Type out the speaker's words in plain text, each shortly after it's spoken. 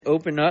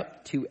open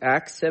up to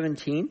Acts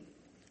 17.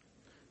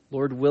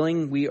 Lord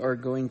willing, we are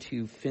going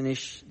to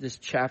finish this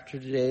chapter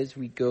today as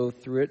we go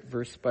through it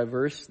verse by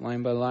verse,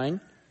 line by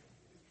line.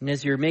 And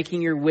as you're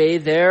making your way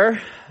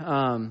there,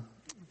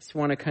 just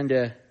want to kind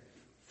of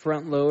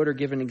front load or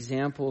give an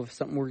example of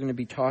something we're going to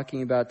be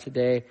talking about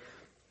today.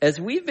 As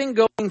we've been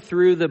going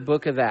through the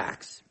book of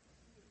Acts,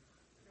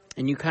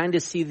 and you kind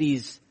of see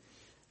these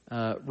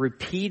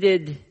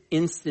repeated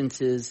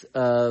instances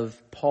of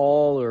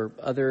Paul or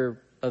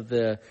other of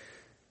the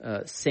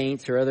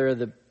saints or other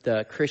of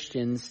the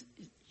Christians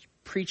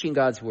preaching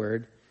God's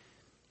word,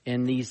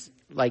 and these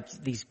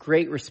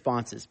great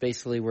responses,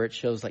 basically where it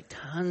shows like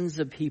tons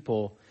of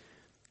people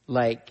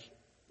like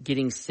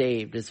getting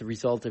saved as a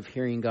result of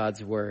hearing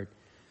God's word.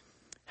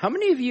 How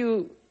many of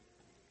you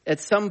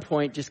at some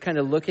point just kind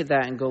of look at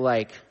that and go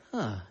like,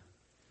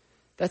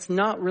 that's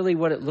not really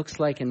what it looks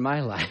like in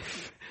my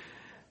life?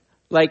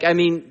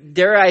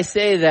 Dare I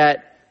say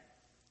that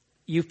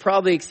you've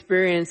probably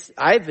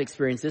I've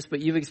experienced this,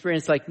 but you've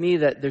experienced like me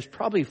that there's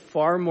probably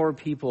far more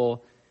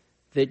people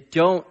that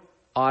don't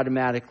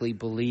automatically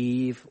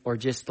believe or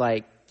just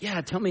like,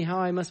 tell me how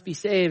I must be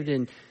saved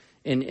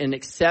and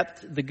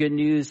accept the good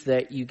news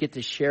that you get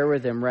to share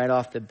with them right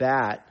off the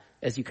bat,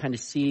 as you kind of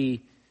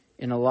see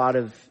in a lot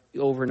of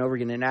over and over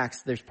again in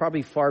Acts. There's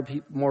probably far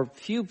more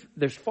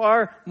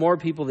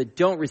people that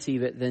don't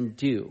receive it than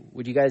do.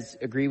 Would you guys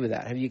agree with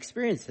that? Have you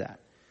experienced that?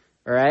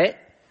 All right.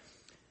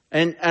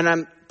 And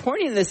I'm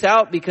pointing this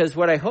out because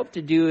what I hope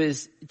to do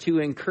is to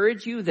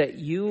encourage you that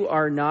you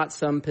are not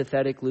some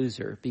pathetic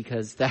loser,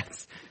 because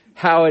that's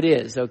how it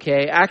is.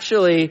 Okay.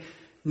 Actually,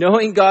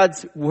 knowing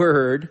God's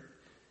word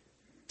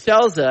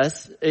tells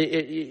us,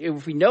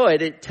 if we know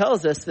it, it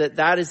tells us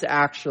that is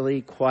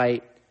actually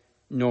quite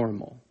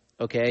normal.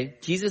 Okay.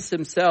 Jesus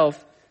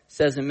himself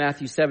says in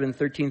Matthew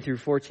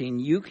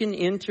 7:13-14, you can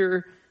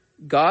enter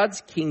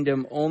God's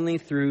kingdom only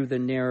through the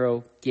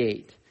narrow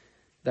gate.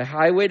 The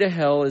highway to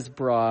hell is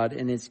broad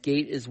and its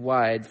gate is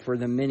wide for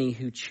the many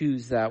who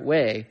choose that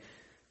way.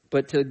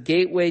 But the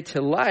gateway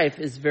to life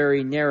is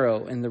very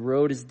narrow and the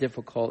road is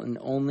difficult and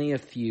only a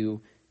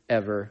few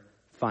ever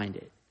find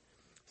it.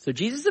 So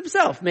Jesus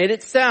himself made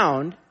it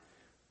sound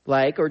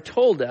like, or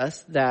told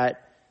us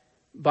that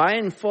by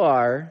and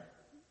far,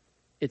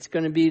 it's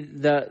going to be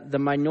the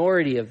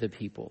minority of the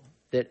people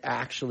that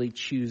actually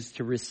choose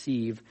to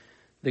receive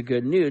the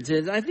good news.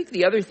 And I think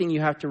the other thing you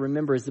have to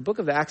remember is the book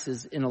of Acts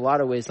is in a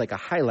lot of ways like a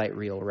highlight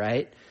reel,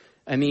 right?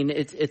 I mean,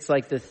 it's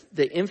like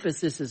the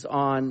emphasis is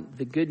on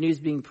the good news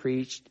being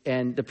preached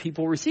and the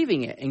people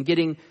receiving it and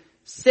getting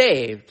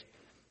saved.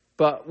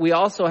 But we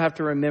also have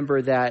to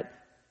remember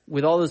that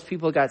with all those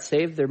people that got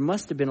saved, there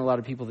must have been a lot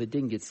of people that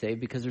didn't get saved,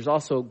 because there's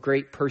also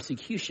great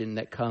persecution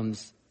that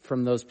comes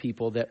from those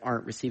people that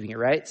aren't receiving it,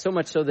 right? So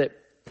much so that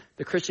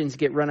the Christians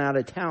get run out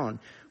of town,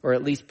 or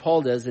at least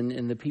Paul does,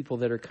 and the people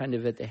that are kind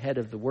of at the head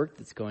of the work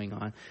that's going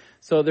on.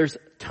 So there's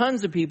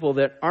tons of people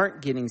that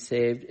aren't getting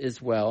saved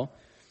as well.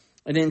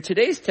 And in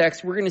today's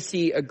text, we're going to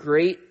see a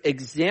great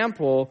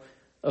example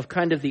of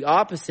kind of the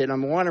opposite. I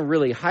want to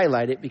really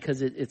highlight it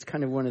because it's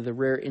kind of one of the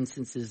rare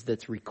instances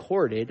that's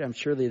recorded. I'm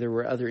sure there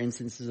were other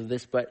instances of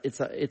this, but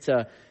it's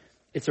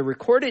a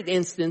recorded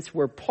instance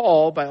where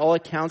Paul, by all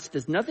accounts,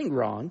 does nothing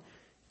wrong,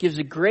 gives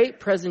a great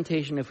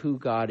presentation of who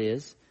God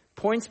is,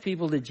 points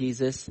people to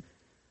Jesus,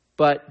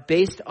 but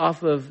based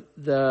off of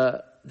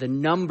the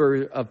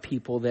number of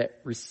people that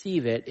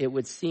receive it, it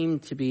would seem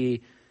to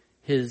be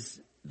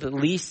the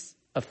least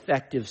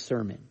effective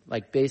sermon.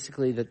 Like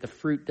basically that the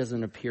fruit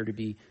doesn't appear to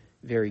be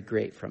very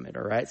great from it,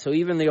 all right? So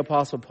even the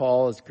Apostle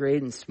Paul, as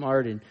great and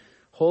smart and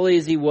holy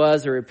as he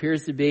was, or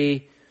appears to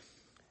be,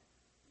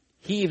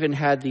 he even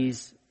had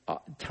these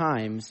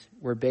times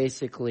where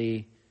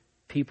basically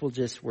people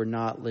just were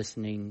not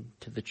listening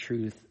to the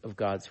truth of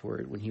God's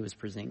word when he was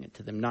presenting it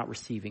to them, not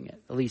receiving it,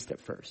 at least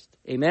at first.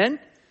 Amen?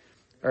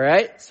 All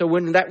right? So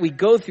when we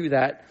go through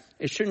that,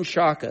 it shouldn't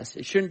shock us.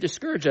 It shouldn't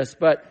discourage us.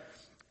 But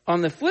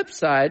on the flip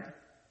side,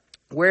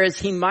 whereas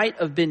he might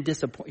have been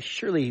disappointed,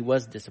 surely he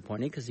was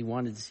disappointed because he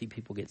wanted to see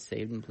people get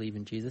saved and believe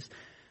in Jesus,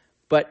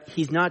 but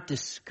he's not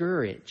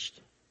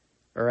discouraged.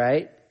 All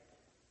right?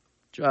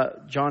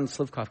 John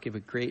Slivkoff gave a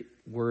great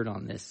word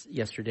on this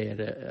yesterday at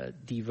a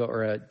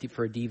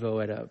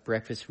Devo at a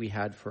breakfast we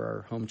had for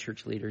our home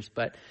church leaders.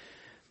 But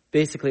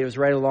basically, it was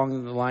right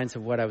along the lines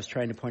of what I was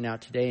trying to point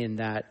out today, in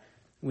that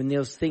when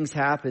those things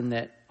happen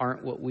that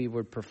aren't what we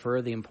would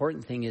prefer, the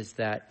important thing is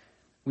that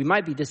we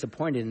might be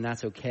disappointed, and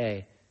that's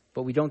okay,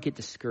 but we don't get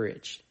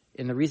discouraged.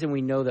 And the reason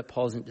we know that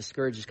Paul isn't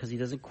discouraged is because he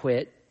doesn't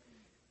quit.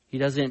 He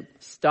doesn't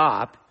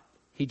stop.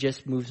 He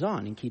just moves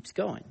on and keeps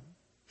going.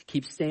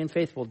 Keeps staying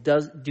faithful,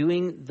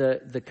 doing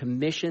the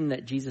commission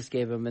that Jesus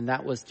gave him, and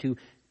that was to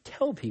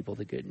tell people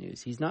the good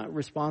news. He's not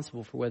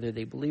responsible for whether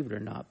they believe it or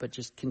not, but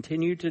just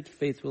continue to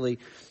faithfully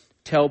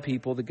tell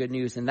people the good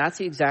news. And that's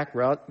the exact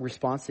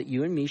response that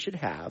you and me should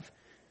have.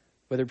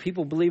 Whether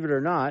people believe it or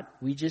not,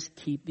 we just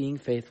keep being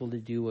faithful to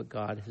do what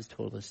God has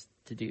told us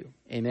to do.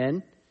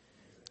 Amen?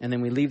 And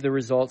then we leave the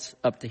results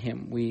up to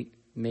him. We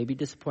may be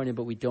disappointed,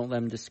 but we don't let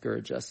them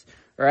discourage us.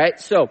 All right,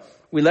 so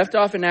we left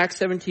off in Acts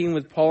 17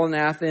 with Paul in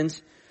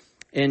Athens.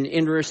 And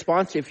in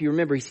response, if you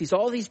remember, he sees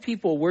all these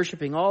people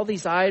worshiping all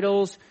these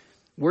idols,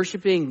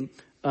 worshiping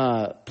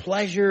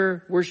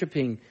pleasure,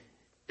 worshiping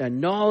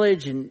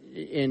knowledge,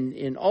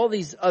 and all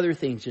these other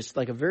things, just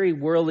like a very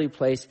worldly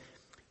place.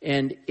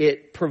 And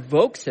it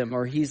provokes him,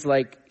 or he's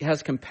like,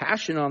 has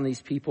compassion on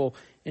these people,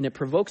 and it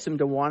provokes him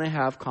to want to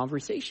have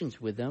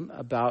conversations with them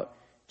about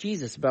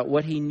Jesus, about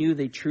what he knew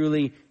they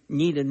truly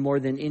needed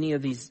more than any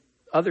of these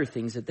other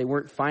things that they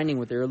weren't finding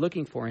what they were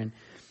looking for in.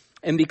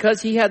 And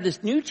because he had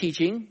this new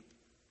teaching,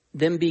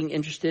 them being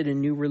interested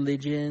in new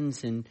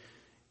religions and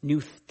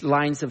new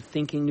lines of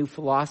thinking, new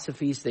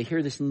philosophies, they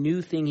hear this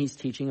new thing he's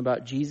teaching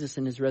about Jesus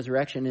and his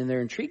resurrection, and they're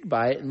intrigued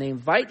by it, and they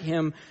invite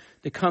him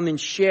to come and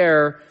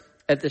share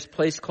at this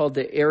place called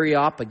the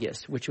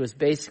Areopagus, which was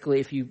basically,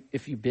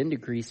 if you've been to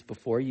Greece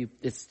before,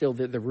 it's still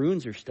the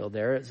ruins are still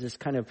there. It's this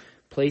kind of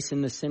place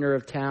in the center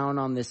of town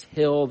on this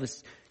hill,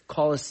 this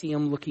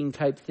Colosseum-looking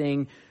type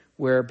thing,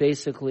 where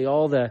basically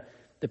all the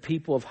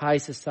people of high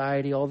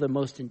society, all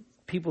the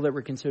people that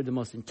were considered the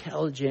most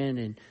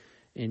intelligent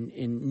and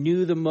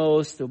knew the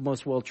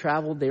most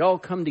well-traveled, they'd all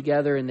come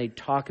together and they'd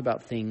talk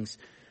about things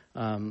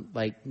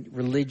like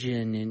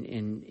religion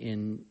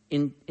and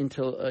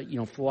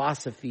into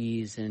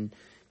philosophies and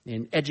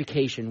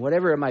education,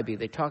 whatever it might be.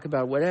 They talk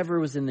about whatever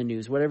was in the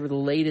news, whatever the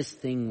latest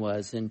thing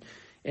was, and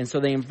so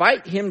they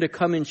invite him to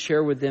come and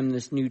share with them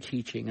this new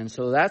teaching. And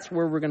so that's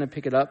where we're going to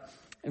pick it up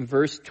in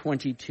verse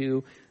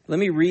 22. Let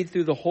me read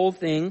through the whole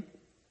thing,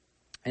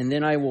 and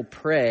then I will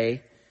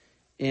pray.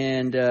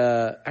 And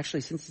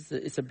actually, since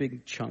it's a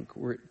big chunk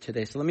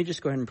today, so let me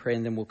just go ahead and pray,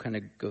 and then we'll kind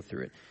of go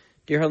through it.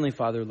 Dear Heavenly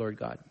Father, Lord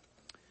God,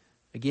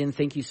 again,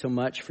 thank you so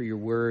much for your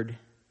word.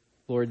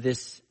 Lord,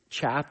 this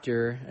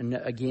chapter, and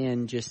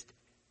again, just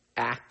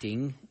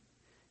acting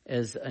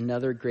as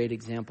another great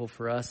example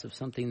for us of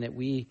something that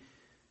we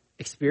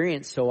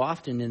experience so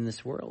often in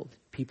this world.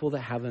 People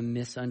that have a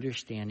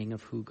misunderstanding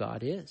of who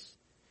God is.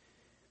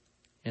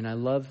 And I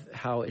love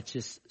how it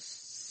just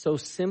so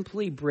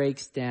simply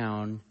breaks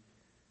down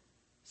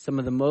some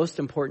of the most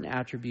important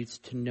attributes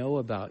to know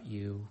about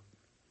you.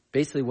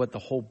 Basically what the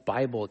whole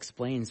Bible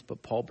explains,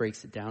 but Paul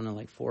breaks it down in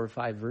like 4 or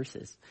 5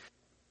 verses.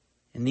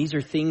 And these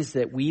are things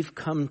that we've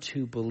come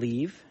to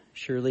believe.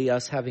 Surely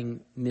us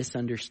having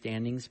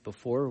misunderstandings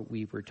before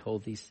we were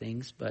told these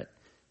things, but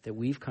that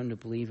we've come to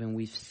believe and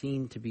we've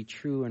seen to be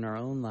true in our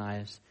own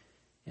lives,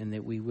 and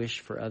that we wish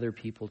for other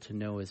people to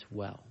know as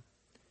well.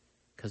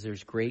 Because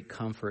there's great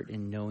comfort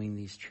in knowing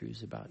these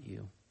truths about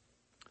you.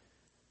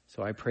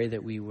 So I pray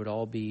that we would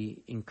all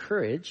be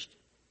encouraged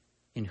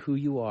in who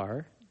you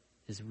are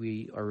as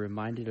we are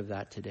reminded of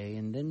that today.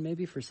 And then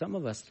maybe for some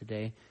of us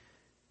today,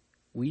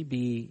 we'd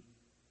be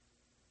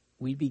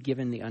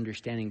given the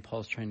understanding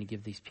Paul's trying to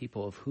give these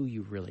people of who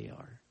you really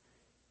are,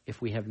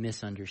 if we have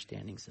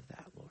misunderstandings of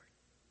that, Lord.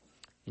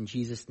 In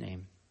Jesus'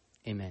 name,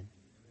 amen.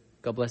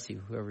 God bless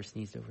you, whoever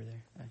sneezed over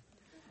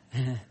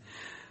there.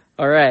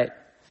 All right.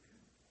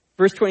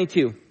 Verse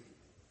 22.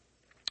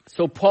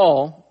 So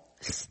Paul,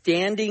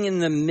 standing in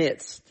the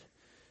midst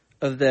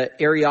of the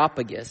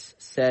Areopagus,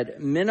 said,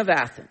 "Men of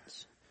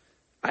Athens,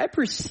 I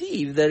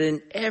perceive that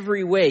in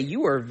every way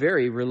you are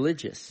very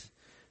religious.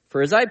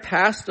 For as I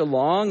passed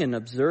along and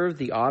observed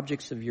the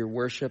objects of your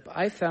worship,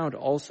 I found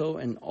also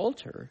an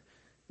altar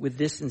with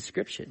this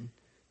inscription,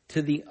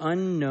 to the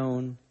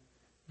unknown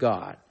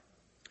God."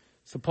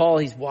 So Paul,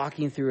 he's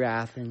walking through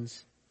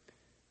Athens.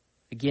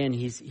 Again,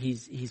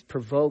 he's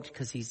provoked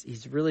because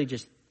he's really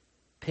just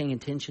paying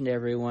attention to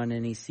everyone,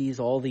 and he sees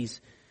all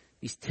these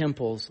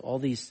temples, all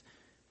these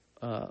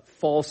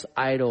false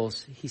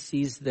idols. He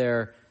sees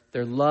their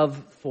love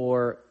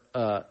for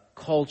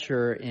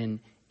culture and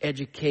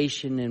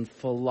education and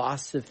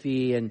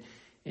philosophy, and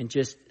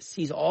just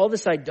sees all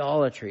this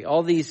idolatry,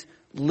 all these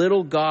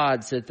little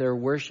gods that they're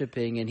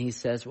worshiping. And he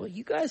says, well,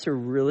 you guys are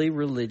really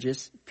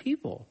religious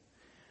people.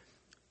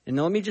 And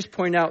now let me just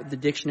point out the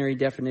dictionary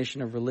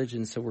definition of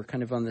religion so we're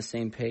kind of on the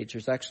same page.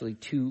 There's actually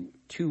two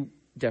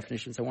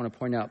definitions I want to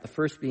point out. The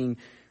first being,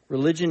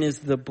 religion is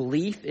the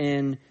belief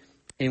in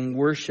and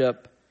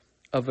worship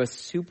of a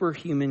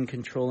superhuman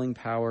controlling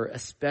power,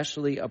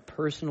 especially a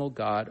personal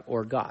god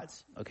or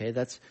gods. Okay,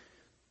 that's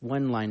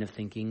one line of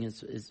thinking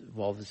is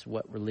involved as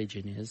what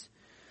religion is.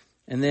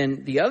 And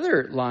then the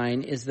other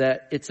line is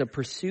that it's a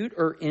pursuit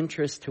or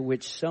interest to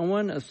which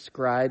someone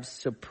ascribes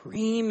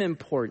supreme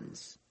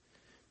importance.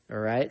 All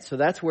right, so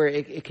that's where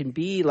it can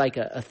be like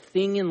a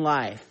thing in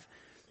life,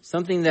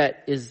 something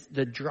that is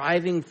the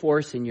driving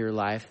force in your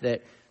life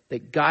that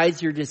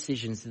guides your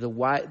decisions. The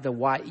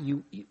why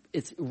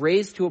it's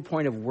raised to a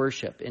point of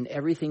worship, and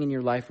everything in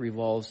your life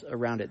revolves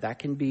around it. That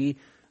can be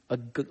a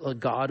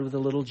god with a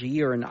little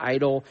g, or an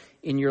idol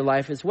in your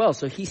life as well.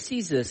 So he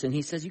sees this and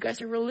he says, "You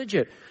guys are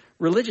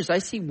religious. I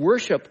see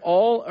worship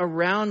all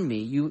around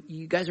me.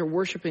 You guys are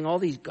worshiping all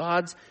these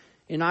gods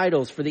and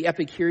idols. For the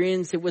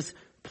Epicureans, it was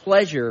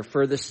pleasure.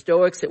 For the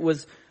Stoics, it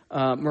was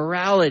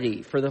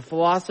morality. For the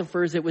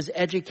philosophers, it was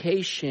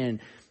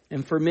education.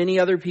 And for many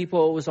other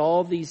people, it was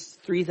all these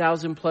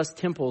 3,000 plus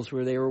temples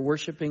where they were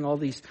worshiping all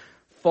these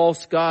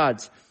false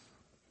gods.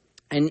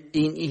 And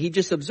he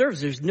just observes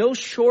there's no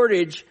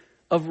shortage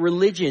of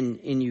religion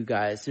in you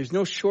guys. There's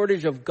no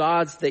shortage of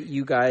gods that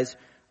you guys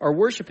are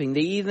worshiping.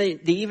 They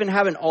even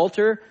have an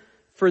altar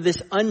for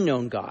this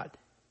unknown God.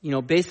 You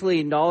know, basically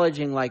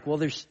acknowledging like, well,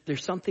 there's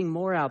something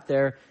more out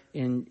there.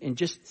 And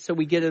just so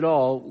we get it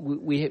all,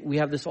 we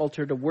have this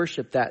altar to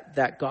worship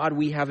that God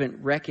we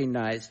haven't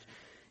recognized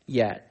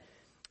yet.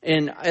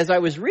 And as I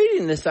was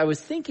reading this, I was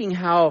thinking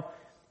how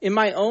in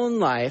my own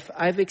life,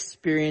 I've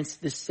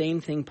experienced the same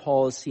thing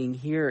Paul is seeing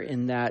here,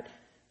 in that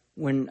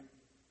when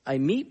I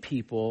meet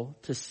people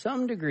to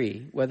some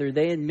degree, whether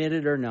they admit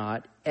it or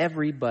not,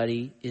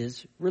 everybody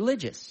is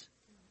religious.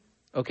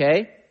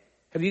 Okay?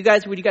 Would you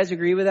guys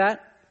agree with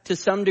that? To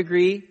some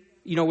degree,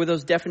 you know, with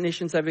those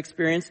definitions I've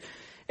experienced.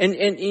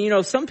 And you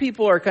know, some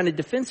people are kind of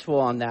defensive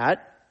on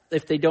that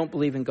if they don't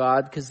believe in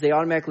God, because they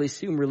automatically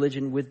assume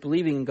religion with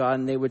believing in God,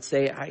 and they would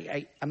say,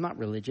 I'm not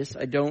religious.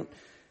 I don't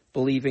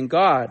believe in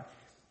God.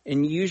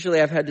 And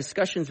usually I've had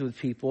discussions with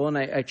people, and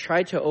I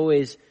try to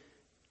always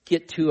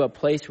get to a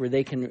place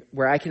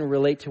where I can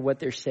relate to what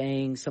they're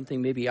saying,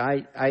 something maybe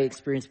I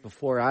experienced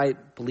before I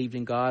believed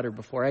in God or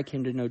before I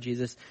came to know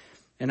Jesus.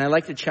 And I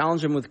like to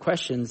challenge them with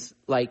questions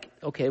like,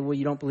 okay, well,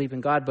 you don't believe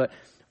in God, but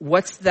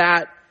what's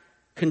that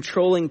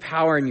controlling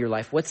power in your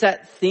life? What's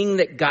that thing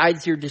that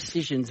guides your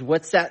decisions?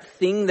 What's that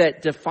thing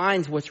that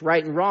defines what's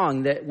right and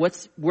wrong?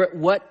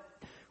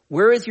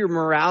 Where is your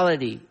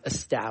morality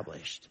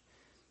established?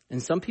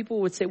 And some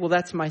people would say, well,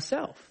 that's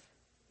myself.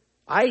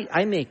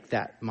 I make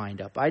that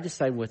mind up. I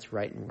decide what's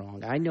right and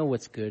wrong. I know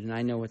what's good and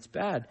I know what's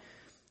bad.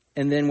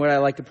 And then what I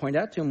like to point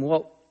out to them,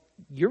 well,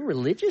 you're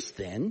religious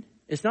then.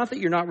 It's not that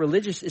you're not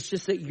religious. It's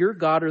just that your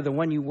God, or the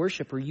one you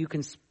worship or you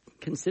can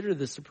consider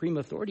the supreme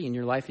authority in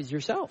your life, is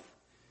yourself.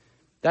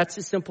 That's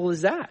as simple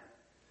as that.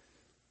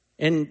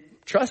 And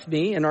trust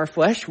me, in our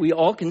flesh, we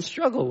all can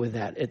struggle with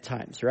that at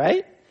times,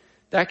 right?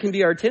 That can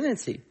be our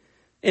tendency.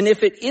 And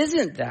if it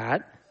isn't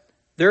that,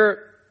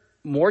 there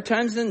more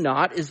times than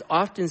not is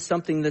often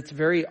something that's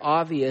very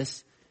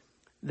obvious,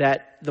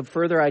 that the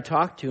further I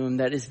talk to them,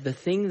 that is the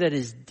thing that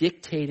is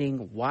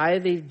dictating why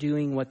they're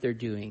doing what they're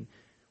doing,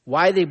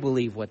 why they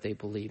believe what they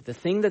believe, the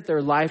thing that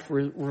their life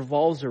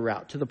revolves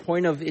around, to the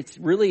point of it's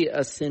really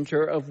a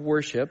center of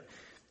worship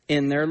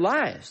in their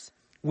lives.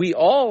 We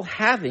all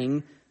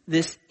having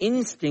this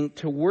instinct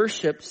to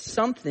worship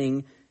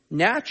something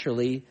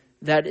naturally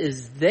that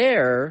is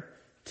there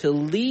to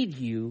lead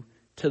you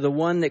to the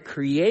one that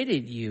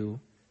created you,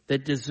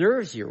 that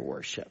deserves your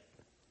worship.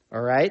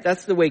 All right?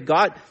 That's the way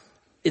God,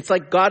 it's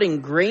like God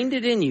ingrained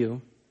it in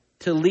you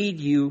to lead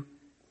you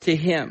to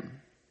Him.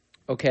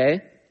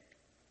 Okay?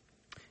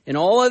 And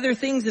all other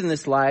things in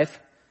this life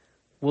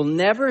will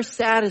never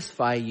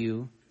satisfy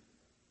you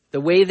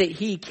the way that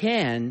He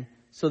can,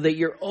 so that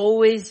you're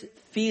always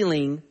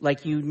feeling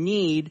like you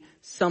need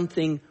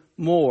something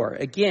more.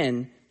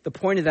 Again, the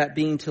point of that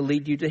being to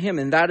lead you to Him.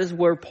 And that is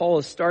where Paul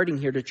is starting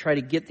here, to try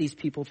to get these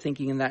people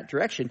thinking in that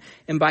direction.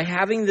 And by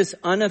having this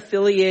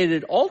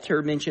unaffiliated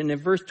altar mentioned in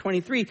verse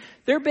 23,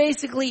 they're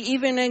basically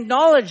even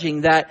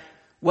acknowledging that,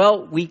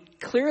 well, we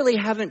clearly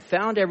haven't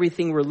found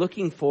everything we're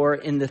looking for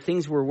in the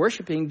things we're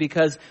worshiping,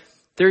 because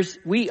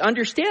we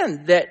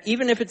understand that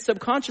even if it's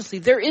subconsciously,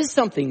 there is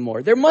something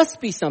more. There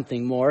must be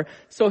something more.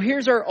 So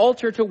here's our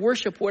altar to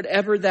worship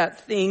whatever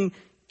that thing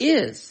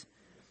is.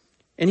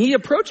 And he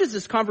approaches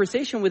this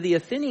conversation with the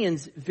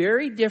Athenians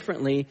very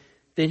differently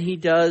than he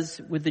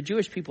does with the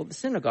Jewish people at the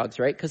synagogues,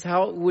 right? Because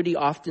how would he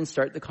often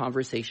start the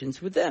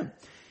conversations with them?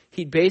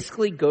 He'd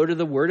basically go to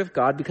the Word of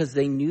God, because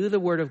they knew the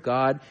Word of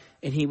God,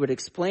 and he would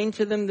explain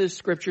to them the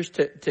scriptures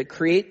to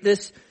create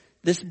this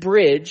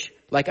bridge.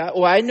 Like,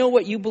 I know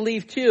what you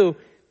believe too.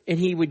 And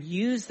he would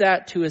use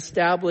that to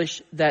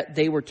establish that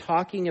they were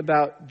talking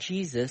about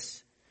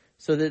Jesus,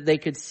 so that they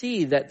could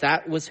see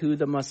that was who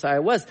the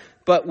Messiah was.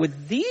 But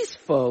with these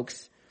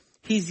folks,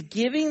 he's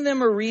giving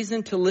them a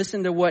reason to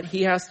listen to what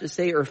he has to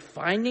say, or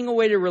finding a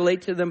way to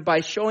relate to them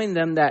by showing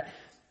them that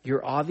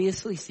you're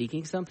obviously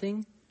seeking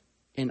something,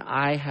 and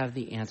I have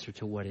the answer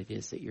to what it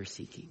is that you're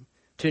seeking.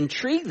 To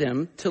intrigue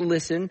them to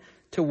listen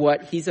to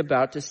what he's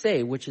about to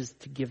say, which is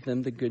to give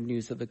them the good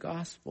news of the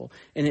gospel.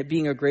 And it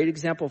being a great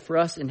example for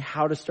us in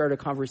how to start a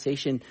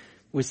conversation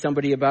with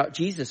somebody about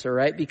Jesus, all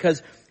right?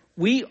 Because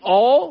we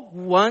all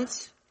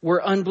once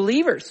were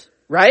unbelievers,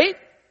 right?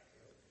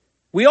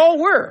 We all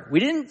were.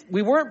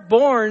 We weren't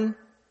born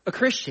a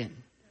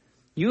Christian.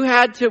 You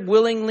had to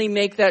willingly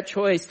make that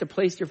choice to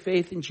place your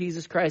faith in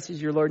Jesus Christ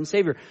as your Lord and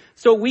Savior.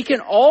 So we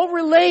can all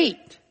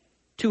relate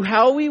to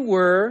how we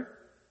were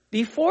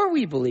before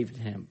we believed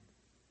in Him.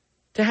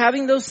 To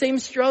having those same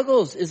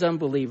struggles as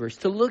unbelievers,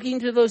 to looking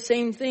to those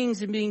same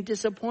things and being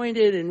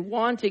disappointed and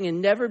wanting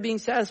and never being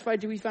satisfied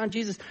till we found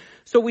Jesus.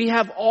 So we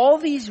have all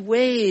these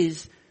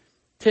ways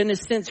to, in a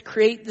sense,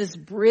 create this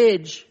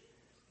bridge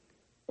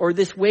or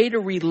this way to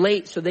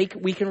relate so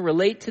we can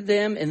relate to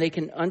them and they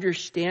can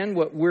understand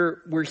what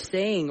we're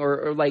saying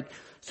or like,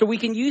 so we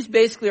can use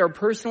basically our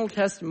personal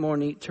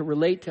testimony to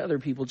relate to other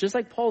people, just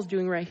like Paul's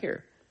doing right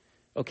here.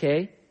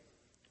 Okay?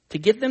 To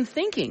get them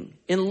thinking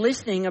and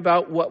listening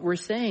about what we're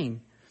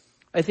saying.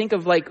 I think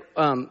of like,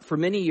 for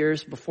many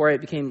years before I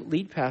became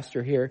lead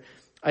pastor here,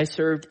 I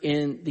served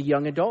in the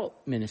young adult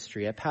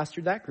ministry. I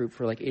pastored that group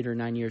for like 8 or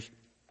 9 years.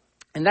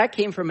 And that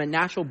came from a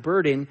natural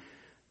burden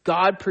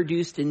God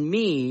produced in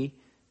me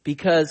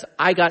because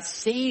I got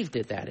saved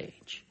at that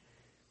age.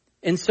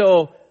 And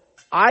so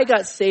I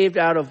got saved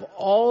out of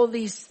all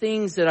these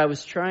things that I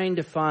was trying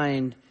to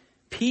find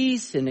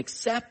peace and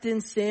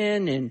acceptance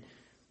in and,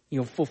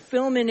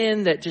 fulfillment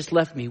in, that just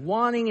left me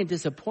wanting and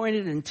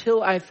disappointed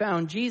until I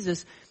found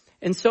Jesus.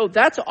 And so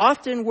that's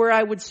often where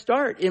I would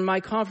start in my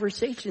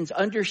conversations,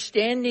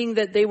 understanding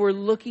that they were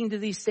looking to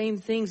these same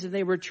things and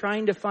they were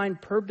trying to find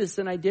purpose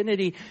and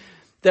identity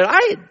that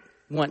I had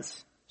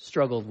once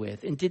struggled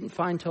with and didn't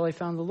find till I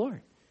found the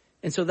Lord.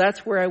 And so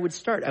that's where I would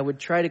start. I would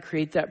try to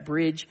create that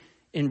bridge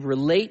and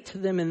relate to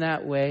them in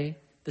that way,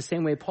 the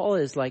same way Paul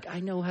is like, I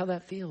know how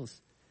that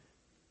feels.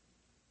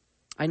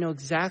 I know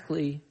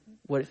exactly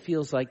what it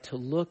feels like to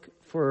look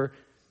for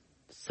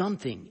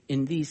something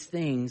in these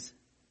things.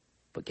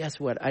 But guess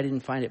what? I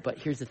didn't find it. But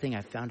here's the thing.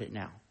 I found it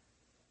now.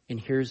 And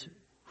here's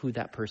who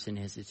that person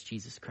is. It's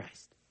Jesus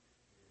Christ.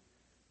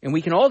 And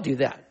we can all do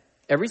that.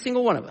 Every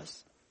single one of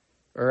us.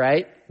 All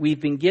right? We've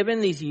been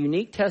given these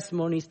unique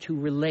testimonies to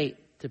relate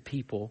to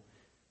people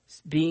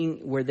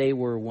being where they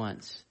were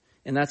once.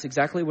 And that's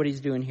exactly what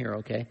he's doing here,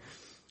 okay?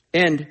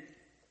 And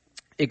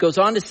it goes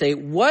on to say,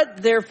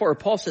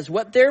 Paul says,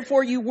 what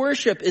therefore you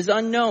worship is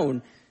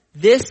unknown.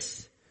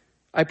 This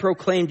I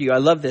proclaim to you. I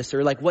love this.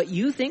 Or like what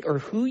you think or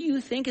who you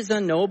think is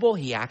unknowable,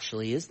 he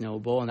actually is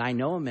knowable, and I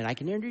know him and I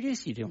can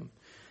introduce you to him.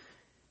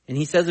 And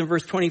he says in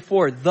verse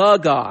 24, the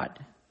God,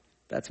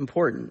 that's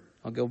important.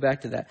 I'll go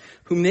back to that.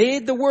 Who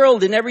made the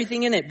world and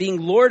everything in it,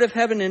 being Lord of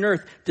heaven and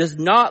earth, does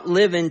not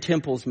live in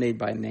temples made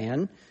by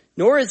man,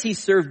 nor is he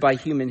served by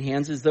human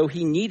hands as though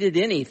he needed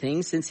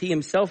anything, since he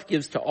himself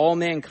gives to all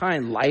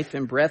mankind life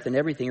and breath and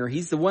everything, or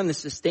he's the one that's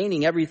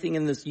sustaining everything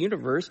in this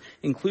universe,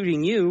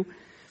 including you.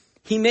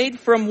 He made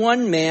from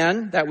one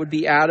man, that would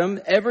be Adam,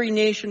 every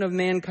nation of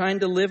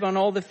mankind to live on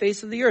all the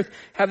face of the earth,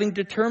 having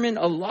determined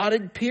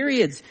allotted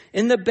periods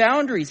in the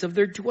boundaries of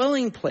their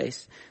dwelling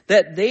place,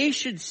 that they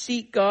should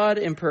seek God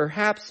and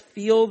perhaps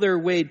feel their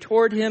way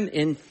toward him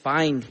and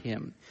find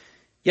him.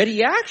 Yet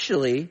he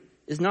actually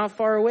is not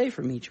far away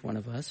from each one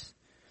of us.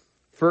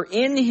 For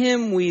in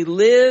him we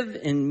live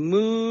and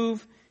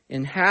move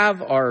and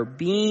have our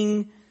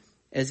being,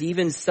 as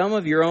even some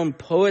of your own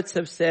poets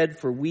have said,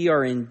 for we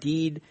are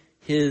indeed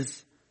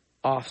his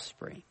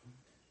offspring.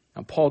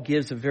 Now, Paul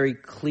gives a very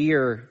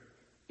clear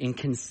and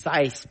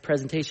concise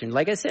presentation.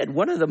 Like I said,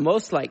 one of the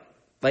most like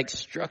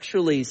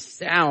structurally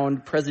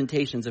sound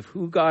presentations of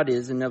who God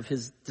is and of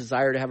his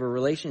desire to have a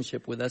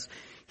relationship with us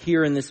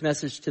here in this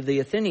message to the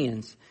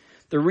Athenians.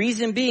 The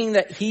reason being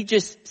that he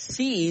just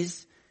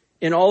sees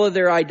in all of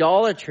their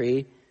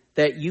idolatry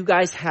that you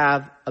guys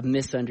have a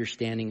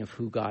misunderstanding of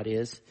who God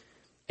is.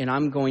 And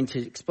I'm going to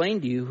explain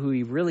to you who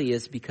he really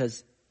is,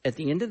 because at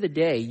the end of the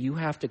day, you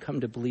have to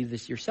come to believe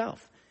this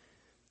yourself.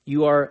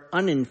 You are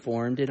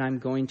uninformed, and I'm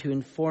going to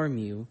inform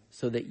you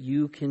so that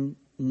you can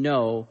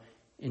know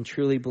and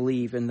truly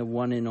believe in the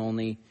one and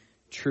only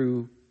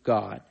true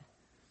God.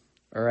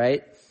 All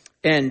right?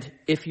 And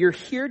if you're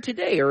here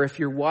today, or if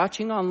you're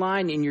watching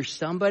online and you're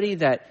somebody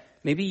that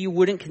maybe you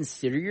wouldn't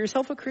consider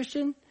yourself a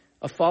Christian,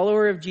 a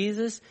follower of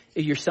Jesus,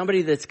 if you're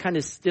somebody that's kind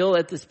of still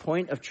at this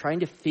point of trying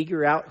to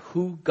figure out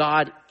who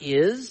God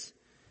is,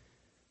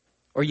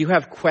 or you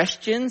have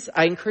questions,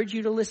 I encourage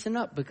you to listen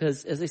up,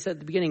 because as I said at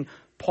the beginning,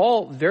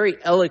 Paul very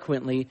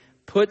eloquently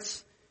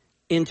puts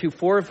into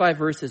 4 or 5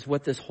 verses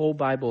what this whole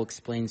Bible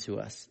explains to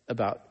us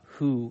about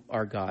who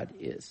our God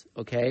is,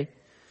 okay?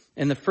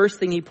 And the first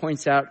thing he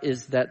points out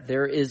is that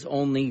there is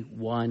only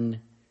one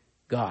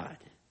God.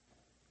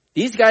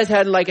 These guys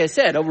had, like I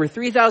said, over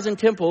 3,000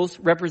 temples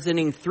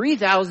representing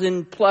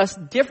 3,000 plus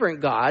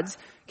different gods,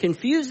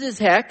 confused as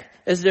heck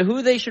as to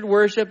who they should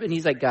worship, and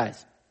he's like,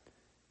 guys,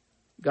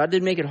 God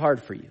didn't make it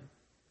hard for you.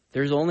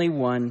 There's only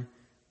one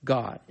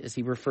God, as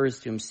he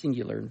refers to him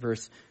singular in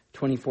verse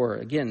 24.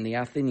 Again, the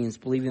Athenians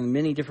believe in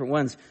many different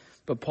ones,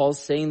 but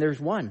Paul's saying there's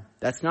one.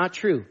 That's not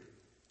true.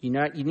 You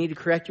need to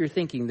correct your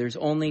thinking. There's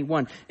only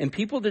one. And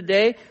people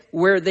today,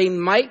 where they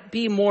might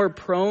be more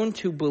prone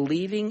to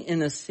believing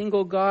in a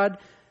single God,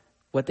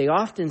 what they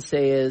often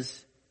say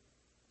is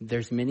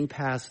there's many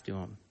paths to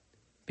him,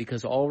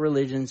 because all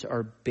religions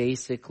are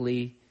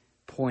basically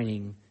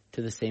pointing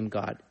to the same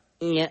God.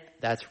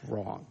 That's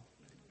wrong.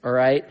 All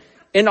right?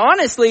 And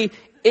honestly,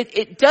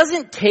 it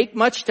doesn't take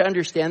much to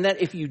understand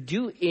that. If you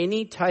do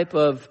any type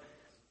of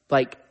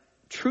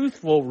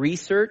truthful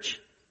research,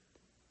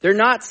 they're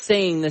not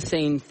saying the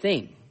same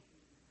thing.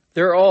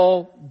 They're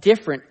all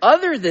different.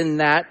 Other than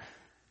that,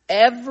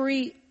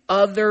 every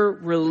other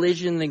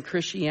religion than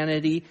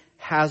Christianity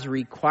has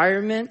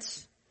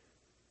requirements,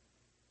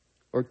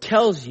 or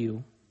tells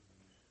you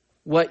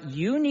what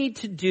you need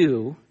to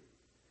do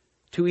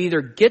to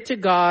either get to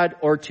God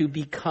or to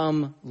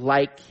become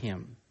like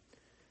Him.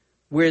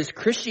 Whereas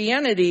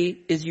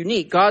Christianity is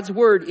unique. God's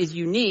Word is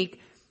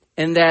unique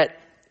in that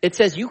it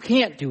says you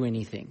can't do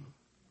anything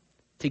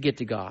to get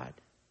to God.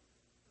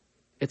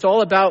 It's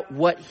all about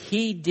what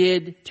He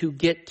did to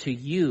get to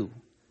you.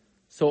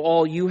 So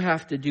all you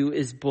have to do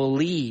is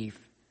believe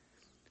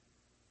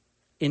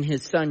in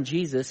His Son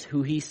Jesus,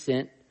 who He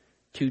sent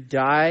to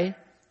die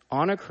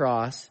on a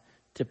cross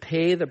to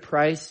pay the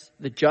price,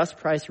 the just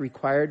price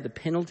required, the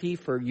penalty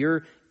for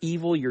your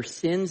evil, your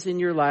sins in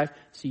your life,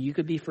 so you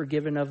could be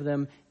forgiven of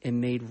them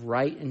and made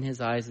right in His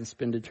eyes and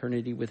spend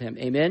eternity with Him.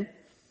 Amen?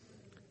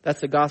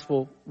 That's the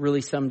gospel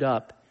really summed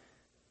up.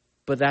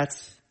 But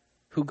that's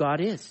who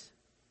God is.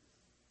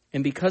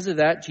 And because of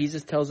that,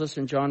 Jesus tells us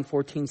in John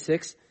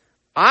 14:6,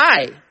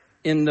 I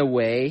am the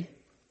way,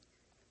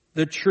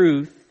 the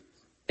truth,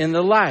 and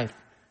the life.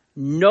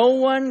 No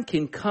one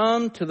can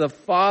come to the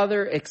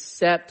Father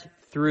except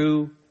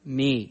through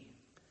me.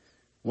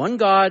 One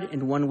God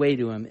and one way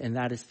to Him, and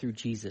that is through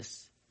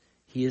Jesus.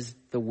 He is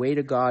the way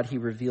to God. He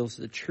reveals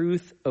the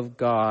truth of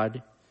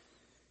God,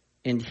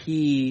 and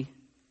He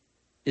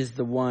is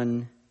the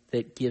one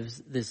that gives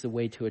this the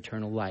way to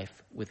eternal life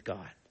with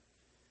God.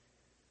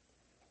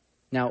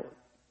 Now,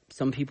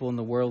 some people in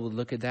the world would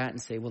look at that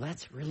and say, well,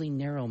 that's really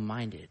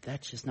narrow-minded.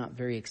 That's just not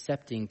very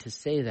accepting to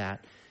say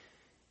that.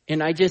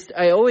 And I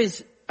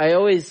always,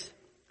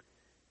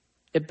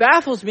 it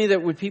baffles me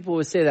that when people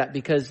would say that,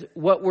 because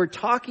what we're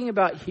talking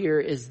about here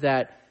is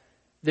that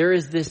there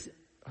is this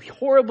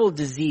horrible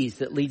disease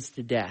that leads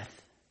to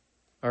death.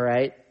 All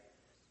right?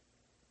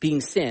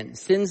 Being sin.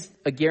 Sin's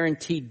a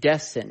guaranteed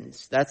death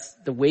sentence. That's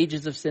the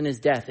wages of sin is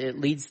death. It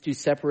leads to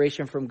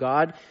separation from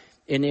God.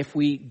 And if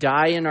we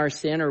die in our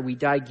sin or we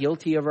die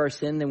guilty of our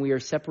sin, then we are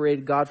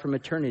separated God from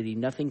eternity.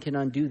 Nothing can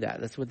undo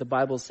that. That's what the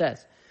Bible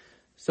says.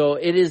 So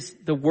it is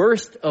the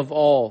worst of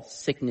all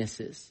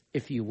sicknesses,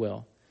 if you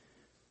will.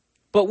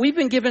 But we've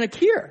been given a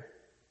cure.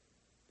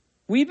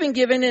 We've been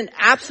given an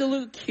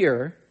absolute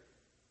cure,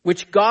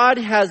 which God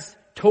has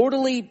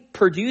totally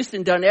produced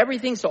and done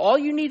everything. So all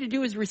you need to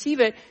do is receive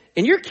it,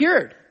 and you're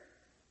cured.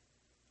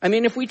 I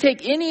mean, if we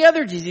take any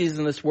other disease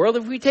in this world,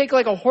 if we take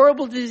like a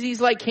horrible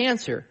disease like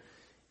cancer,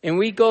 and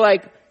we go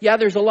like, yeah,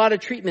 there's a lot of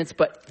treatments,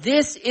 but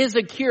this is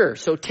a cure.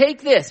 So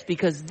take this,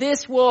 because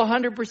this will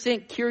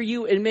 100% cure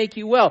you and make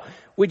you well.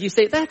 Would you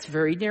say, that's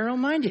very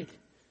narrow-minded?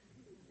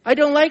 I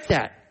don't like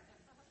that.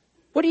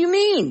 What do you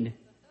mean?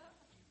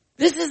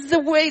 This is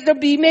the way to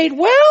be made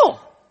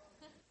well.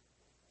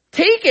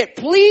 Take it,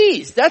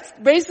 please. That's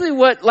basically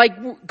what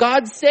like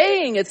God's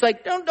saying. It's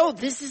like, no,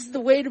 this is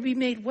the way to be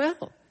made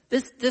well.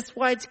 That's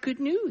why it's good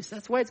news.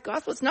 That's why it's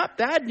gospel. It's not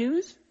bad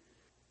news.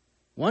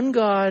 One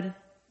God,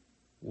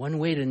 one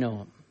way to know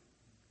Him.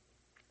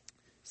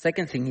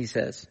 Second thing he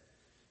says,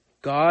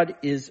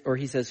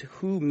 he says,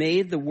 who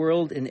made the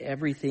world and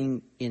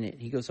everything in it.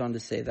 He goes on to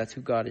say, that's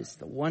who God is.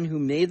 The one who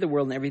made the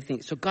world and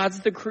everything. So God's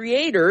the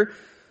creator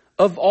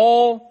of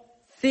all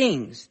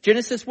things.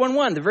 Genesis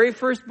 1:1, the very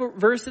first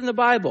verse in the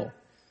Bible.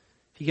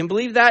 If you can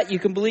believe that, you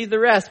can believe the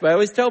rest. But I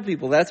always tell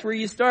people, that's where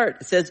you start.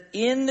 It says,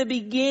 in the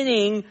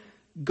beginning,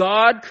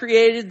 God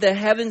created the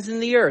heavens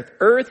and the earth.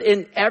 Earth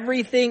and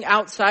everything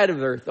outside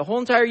of earth. The whole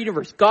entire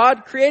universe.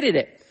 God created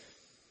it.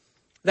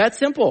 That's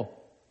simple.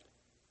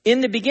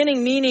 In the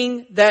beginning,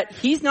 meaning that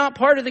He's not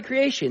part of the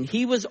creation.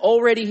 He was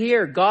already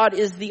here. God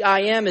is the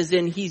I am, as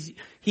in He's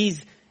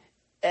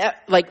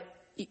like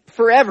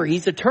forever.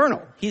 He's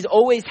eternal. He's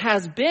always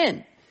has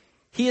been.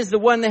 He is the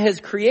one that has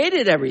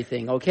created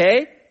everything,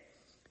 okay?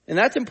 And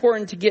that's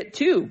important to get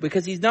to,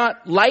 because He's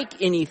not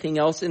like anything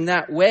else in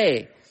that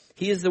way.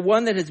 He is the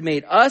one that has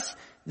made us,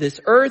 this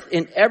earth,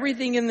 and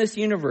everything in this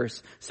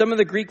universe. Some of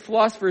the Greek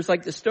philosophers,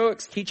 like the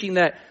Stoics, teaching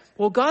that,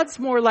 well, God's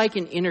more like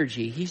an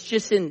energy. He's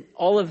just in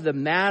all of the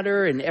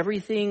matter and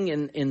everything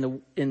in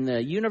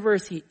the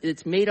universe.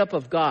 It's made up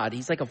of God.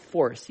 He's like a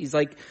force. He's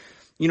like,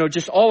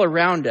 just all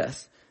around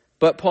us.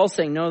 But Paul's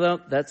saying, no,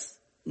 that's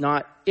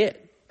not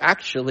it.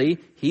 Actually,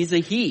 He's a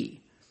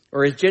He.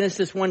 Or as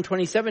Genesis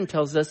 1:27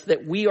 tells us,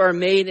 that we are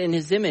made in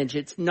His image.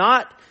 It's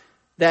not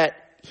that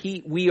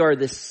we are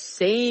the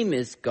same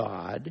as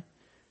God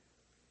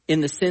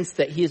in the sense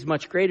that He is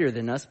much greater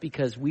than us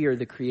because we are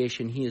the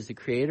creation, He is the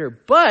creator.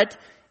 But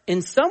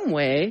in some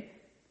way,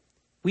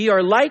 we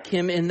are like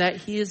Him in that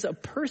He is a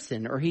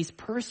person, or He's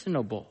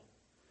personable.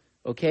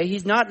 Okay?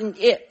 He's not an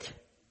it.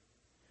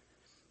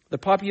 The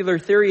popular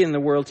theory in the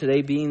world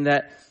today being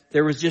that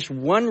there was just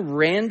one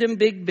random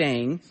Big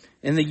Bang,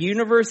 and the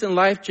universe and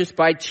life just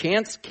by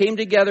chance came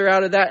together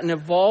out of that and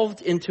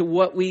evolved into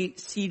what we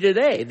see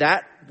today.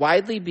 That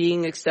widely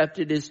being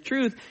accepted as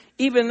truth,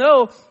 even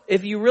though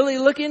if you really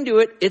look into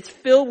it, it's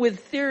filled with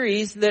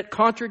theories that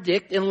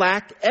contradict and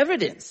lack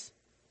evidence.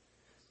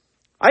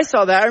 I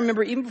saw that. I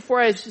remember even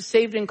before I was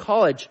saved in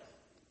college,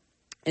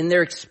 and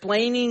they're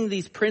explaining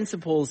these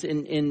principles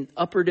in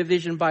upper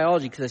division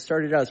biology, because I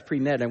started out as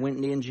pre-med. I went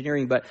into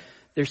engineering, but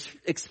they're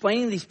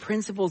explaining these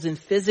principles in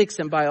physics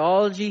and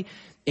biology,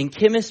 in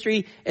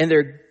chemistry, and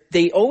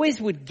they always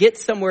would get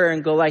somewhere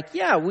and go like,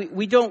 yeah,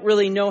 we don't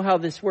really know how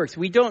this works.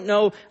 We don't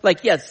know,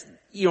 like, yes,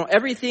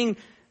 everything,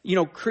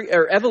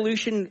 or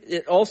evolution,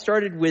 it all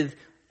started with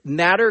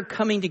matter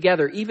coming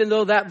together, even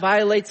though that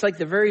violates like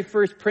the very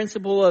first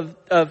principle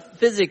of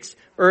physics,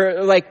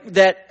 or like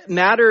that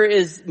matter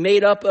is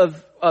made up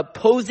of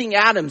opposing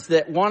atoms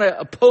that want to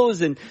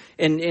oppose and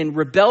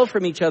rebel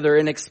from each other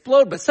and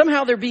explode, but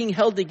somehow they're being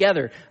held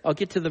together. I'll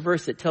get to the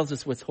verse that tells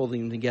us what's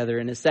holding them together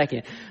in a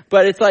second.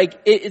 But it's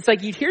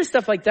like you'd hear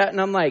stuff like that, and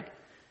I'm like,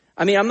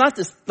 I mean, I'm not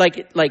this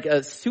like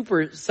a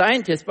super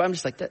scientist, but I'm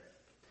just like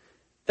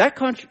that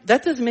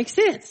doesn't make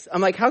sense.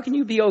 I'm like, how can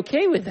you be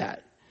okay with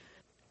that?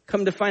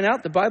 Come to find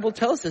out, the Bible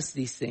tells us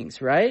these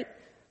things, right?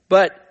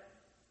 But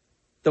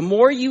the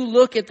more you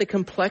look at the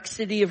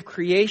complexity of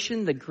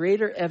creation, the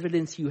greater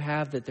evidence you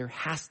have that there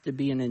has to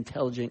be an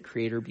intelligent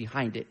creator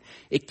behind it.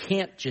 It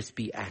can't just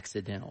be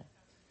accidental.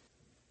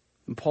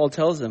 And Paul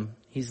tells them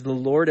he's the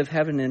Lord of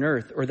heaven and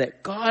earth, or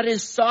that God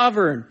is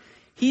sovereign.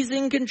 He's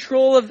in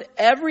control of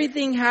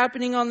everything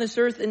happening on this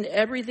earth and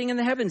everything in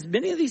the heavens.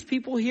 Many of these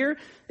people here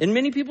and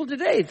many people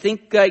today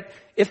think like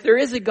if there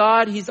is a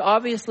God, he's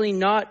obviously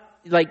not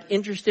like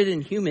interested in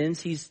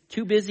humans. He's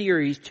too busy or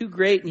he's too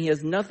great and he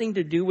has nothing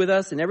to do with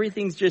us, and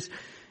everything's just,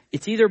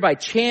 it's either by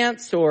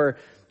chance or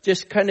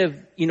just kind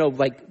of,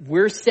 like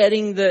we're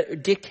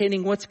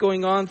dictating what's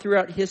going on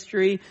throughout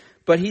history.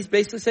 But he's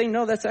basically saying,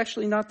 no, that's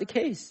actually not the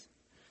case.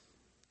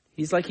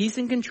 He's like, he's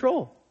in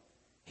control.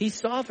 He's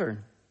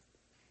sovereign.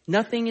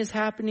 Nothing is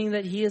happening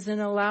that he isn't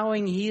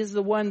allowing. He is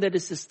the one that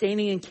is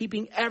sustaining and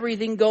keeping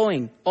everything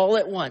going all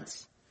at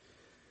once.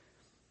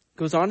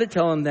 Goes on to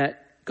tell him that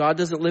God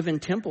doesn't live in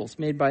temples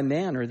made by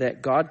man, or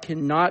that God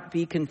cannot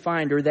be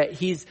confined, or that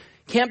he's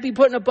can't be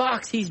put in a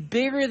box. He's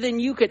bigger than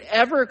you could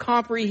ever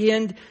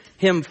comprehend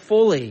him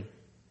fully.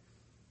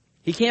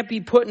 He can't be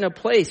put in a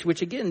place,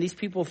 which again, these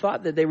people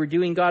thought that they were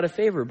doing God a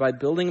favor by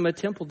building him a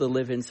temple to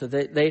live in so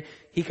that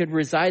he could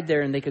reside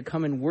there and they could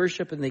come and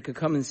worship and they could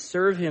come and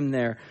serve him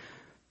there.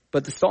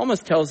 But the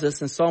psalmist tells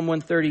us in Psalm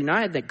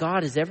 139 that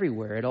God is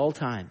everywhere at all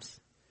times.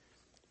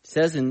 It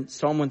says in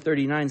Psalm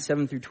 139,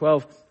 7 through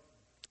 12,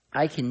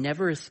 I can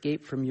never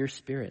escape from your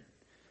spirit.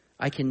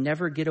 I can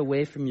never get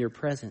away from your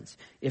presence.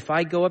 If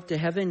I go up to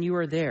heaven, you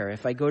are there.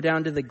 If I go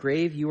down to the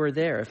grave, you are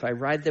there. If I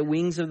ride the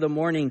wings of the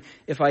morning,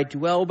 if I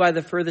dwell by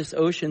the furthest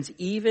oceans,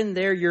 even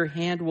there your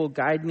hand will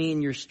guide me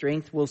and your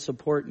strength will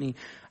support me.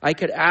 I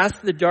could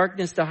ask the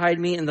darkness to hide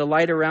me and the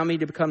light around me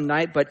to become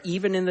night, but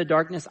even in the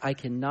darkness, I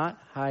cannot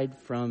hide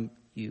from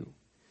you.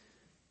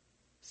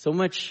 So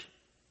much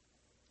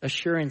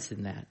assurance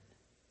in that.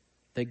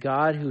 The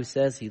God who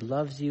says he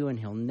loves you and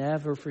he'll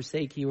never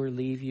forsake you or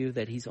leave you,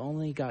 that he's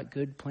only got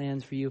good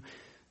plans for you.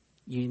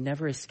 You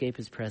never escape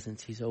his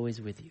presence. He's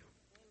always with you.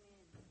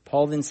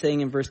 Paul then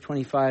saying in verse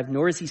 25,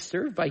 nor is he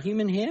served by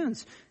human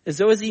hands, as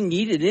though as he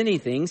needed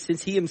anything,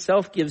 since he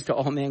himself gives to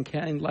all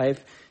mankind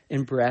life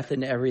and breath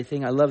and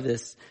everything. I love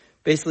this.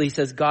 Basically, he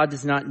says God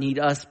does not need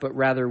us, but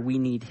rather we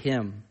need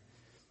him.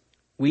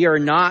 We are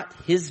not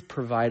his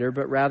provider,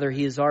 but rather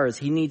he is ours.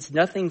 He needs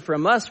nothing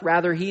from us.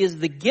 Rather, he is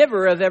the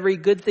giver of every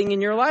good thing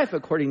in your life,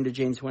 according to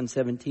James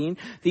 1:17.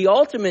 The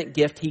ultimate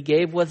gift he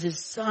gave was his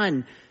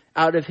son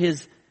out of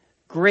his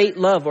great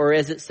love, or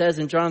as it says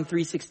in John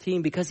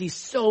 3:16, because he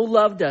so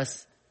loved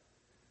us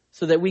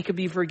so that we could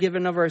be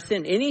forgiven of our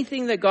sin.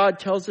 Anything that God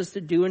tells us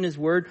to do in his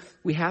word,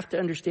 we have to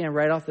understand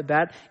right off the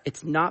bat,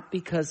 it's not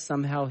because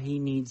somehow he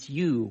needs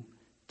you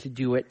to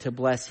do it to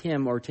bless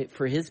him or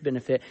for his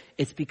benefit.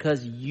 It's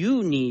because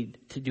you need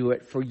to do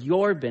it for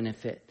your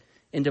benefit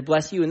and to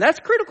bless you. And that's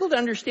critical to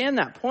understand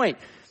that point,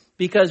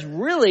 because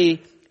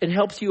really it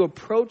helps you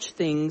approach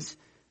things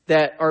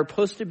that are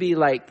supposed to be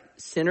like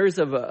sinners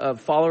of a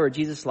follower of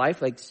Jesus' life,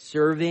 like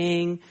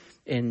serving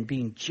and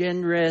being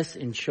generous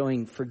and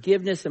showing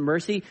forgiveness and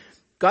mercy.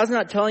 God's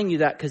not telling you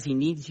that because he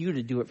needs you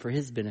to do it for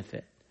his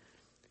benefit.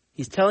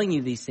 He's telling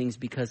you these things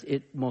because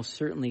it most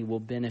certainly will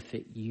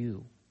benefit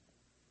you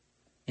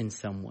in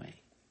some way.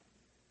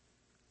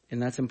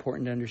 And that's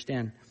important to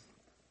understand.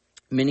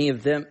 Many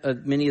of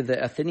the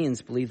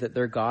Athenians believed that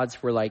their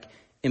gods were like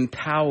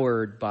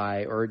empowered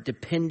by or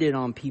depended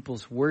on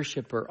people's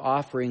worship or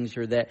offerings,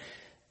 or that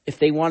if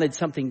they wanted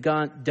something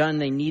done,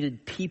 they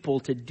needed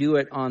people to do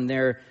it on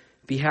their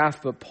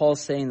behalf. But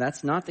Paul's saying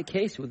that's not the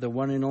case with the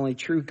one and only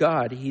true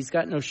God. He's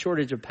got no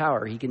shortage of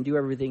power. He can do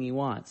everything he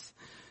wants.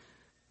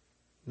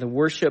 The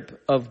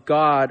worship of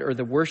God, or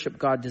the worship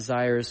God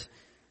desires,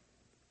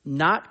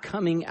 not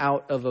coming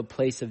out of a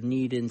place of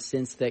need, in the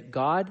sense that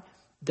God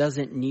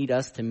doesn't need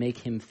us to make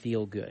him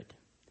feel good.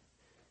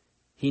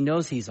 He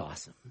knows he's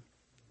awesome.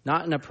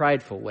 Not in a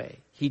prideful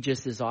way. He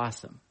just is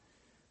awesome.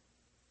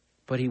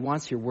 But he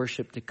wants your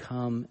worship to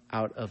come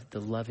out of the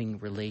loving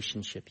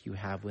relationship you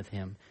have with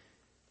him.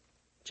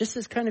 Just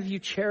as kind of you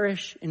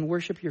cherish and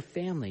worship your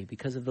family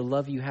because of the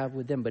love you have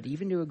with them, but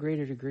even to a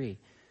greater degree.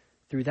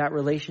 Through that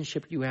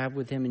relationship you have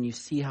with him, and you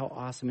see how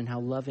awesome and how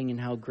loving and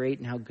how great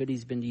and how good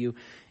he's been to you,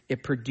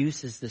 it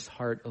produces this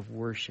heart of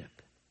worship.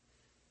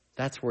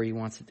 That's where he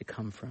wants it to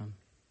come from.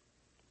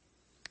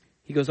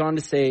 He goes on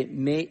to say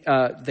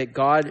that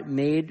God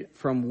made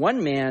from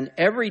one man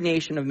every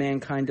nation of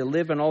mankind to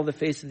live on all the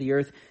face of the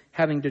earth,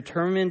 having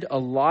determined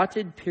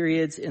allotted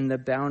periods in the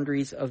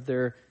boundaries of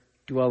their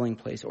dwelling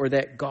place. Or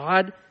that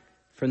God,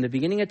 from the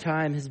beginning of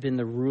time, has been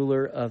the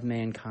ruler of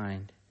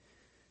mankind.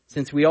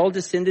 Since we all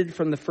descended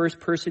from the first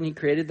person he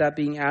created, that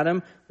being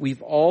Adam,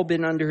 we've all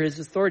been under his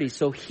authority.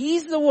 So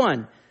he's the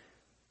one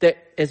that,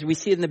 as we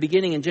see in the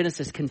beginning in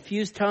Genesis,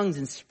 confused tongues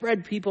and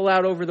spread people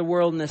out over the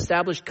world and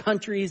established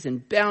countries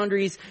and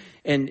boundaries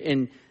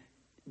and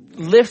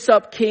lifts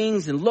up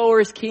kings and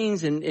lowers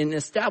kings and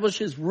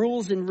establishes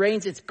rules and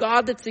reigns. It's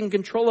God that's in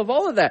control of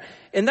all of that.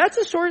 And that's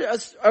a sort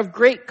of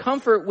great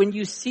comfort when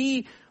you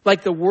see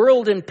like the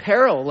world in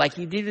peril like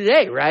you do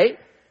today, right?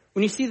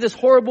 When you see this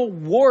horrible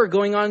war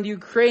going on in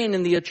Ukraine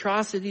and the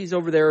atrocities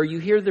over there, or you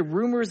hear the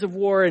rumors of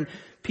war and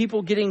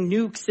people getting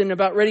nukes and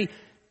about ready,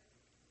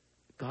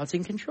 God's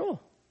in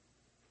control.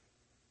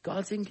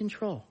 God's in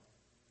control.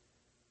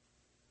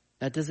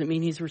 That doesn't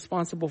mean he's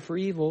responsible for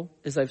evil.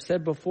 As I've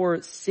said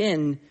before,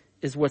 sin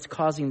is what's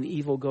causing the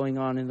evil going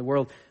on in the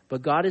world.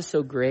 But God is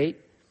so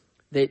great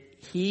that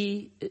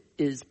he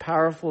is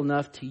powerful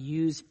enough to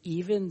use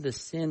even the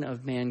sin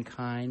of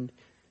mankind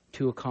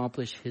to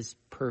accomplish his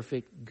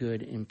perfect,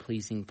 good, and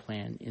pleasing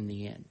plan in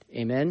the end.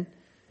 Amen?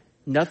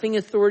 Nothing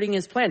is thwarting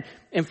his plan.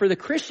 And for the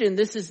Christian,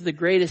 this is the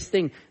greatest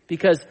thing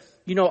because,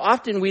 you know,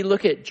 often we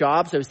look at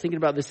jobs. I was thinking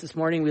about this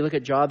morning. We look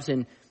at jobs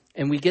and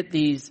we get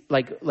these,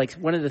 like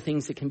one of the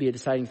things that can be a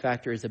deciding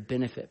factor is a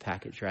benefit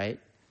package, right?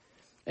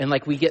 And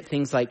like we get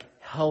things like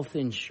health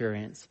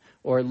insurance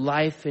or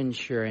life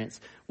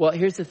insurance. Well,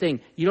 here's the thing.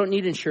 You don't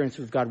need insurance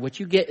with God. What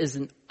you get is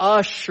an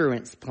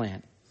assurance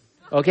plan.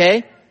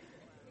 Okay?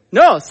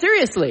 No,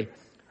 seriously.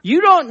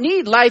 You don't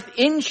need life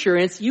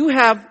insurance. You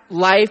have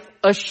life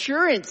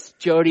assurance,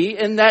 Jody,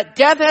 and that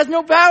death has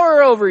no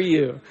power over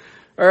you.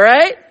 All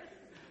right?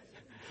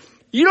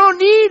 You don't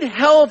need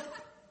health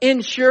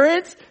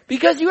insurance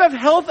because you have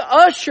health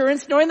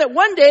assurance knowing that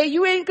one day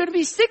you ain't going to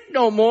be sick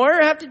no more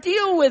or have to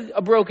deal with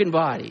a broken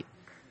body.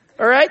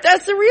 All right?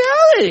 That's the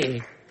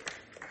reality.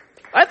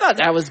 I thought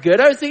that was good.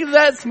 I was thinking of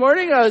that this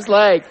morning. I was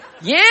like,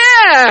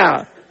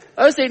 yeah.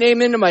 I was saying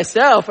amen to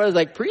myself. I was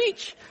like,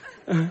 preach.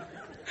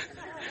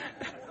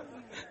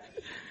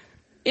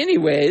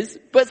 Anyways,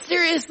 but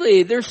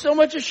seriously, there's so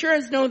much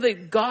assurance knowing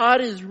that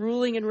God is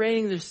ruling and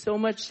reigning. There's so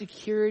much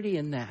security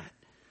in that.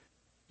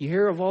 You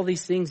hear of all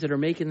these things that are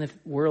making the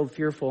world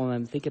fearful, and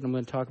I'm thinking I'm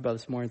going to talk about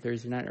this more on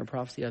Thursday night in our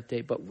prophecy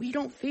update, but we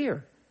don't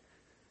fear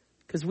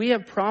because we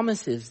have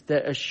promises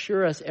that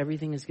assure us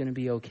everything is going to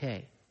be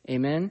okay.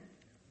 Amen?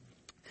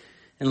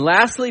 And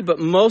lastly, but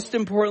most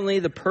importantly,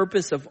 the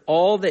purpose of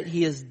all that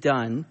he has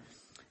done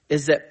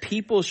is that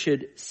people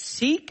should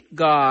seek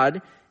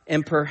God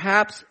and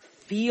perhaps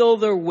feel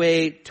their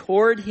way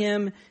toward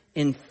him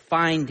and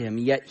find him.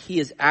 Yet he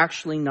is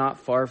actually not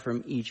far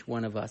from each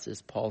one of us,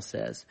 as Paul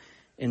says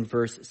in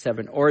verse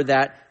 7. Or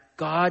that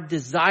God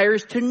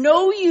desires to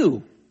know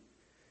you.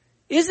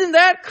 Isn't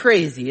that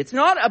crazy? It's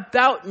not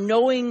about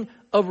knowing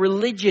a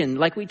religion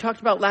like we talked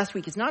about last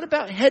week. It's not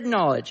about head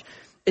knowledge.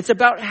 It's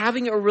about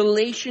having a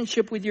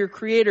relationship with your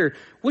Creator,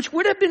 which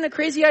would have been a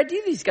crazy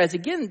idea. These guys,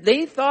 again,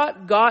 they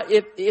thought God,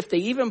 if they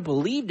even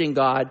believed in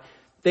God,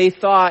 they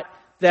thought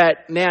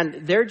that,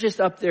 man, they're just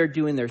up there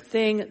doing their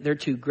thing. They're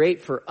too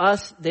great for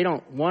us. They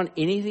don't want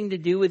anything to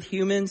do with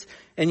humans.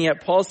 And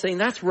yet Paul's saying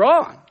that's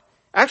wrong.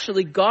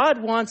 Actually,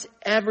 God wants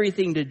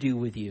everything to do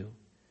with you.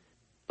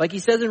 Like he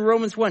says in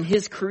Romans 1,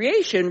 his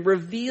creation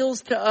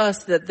reveals to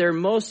us that there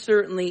most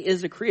certainly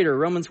is a creator.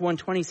 Romans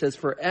 1:20 says,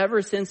 for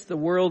ever since the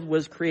world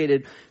was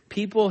created,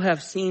 people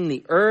have seen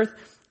the earth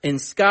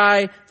and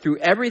sky. Through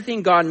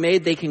everything God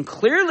made, they can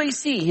clearly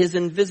see his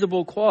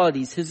invisible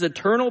qualities, his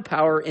eternal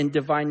power and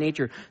divine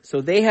nature. So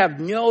they have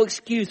no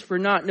excuse for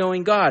not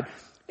knowing God.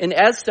 And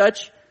as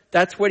such,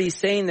 that's what he's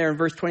saying there in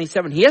verse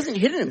 27. He hasn't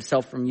hidden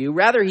himself from you.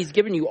 Rather, he's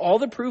given you all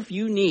the proof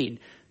you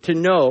need to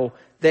know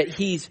that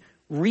he's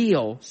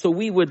real. So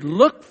we would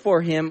look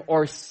for him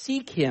or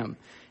seek him.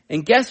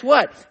 And guess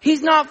what?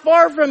 He's not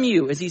far from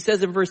you, as he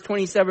says in verse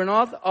 27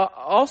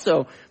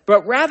 also.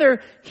 But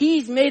rather,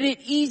 he's made it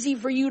easy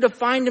for you to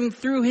find him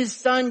through his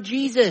son,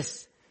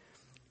 Jesus.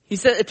 He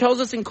said, it tells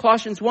us in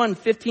Colossians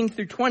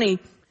 1:15-20,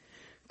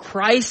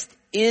 Christ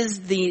is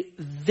the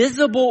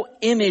visible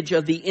image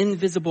of the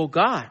invisible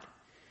God.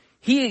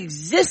 He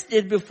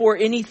existed before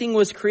anything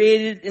was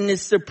created and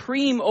is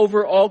supreme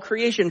over all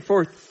creation.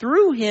 For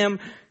through him,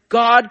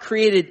 God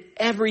created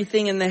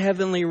everything in the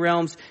heavenly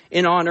realms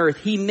and on earth.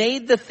 He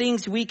made the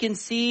things we can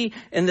see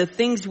and the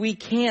things we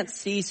can't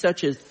see,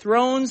 such as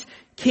thrones,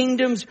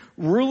 kingdoms,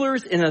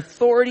 rulers, and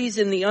authorities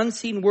in the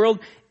unseen world.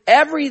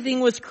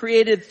 Everything was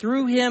created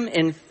through him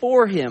and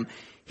for him.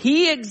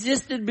 He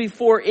existed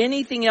before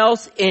anything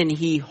else, and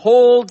he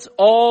holds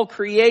all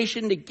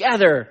creation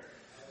together.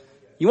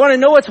 You want to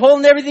know what's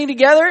holding everything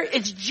together?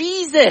 It's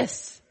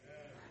Jesus.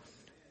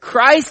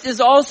 Christ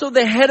is also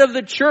the head of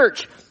the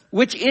church,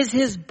 which is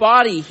his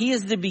body. He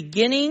is the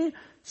beginning,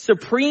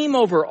 supreme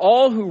over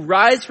all who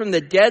rise from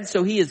the dead,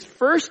 so he is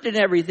first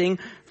in everything.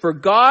 For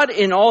God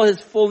in all his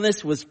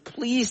fullness was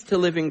pleased to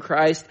live in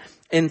Christ,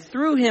 and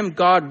through him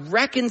God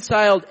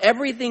reconciled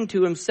everything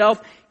to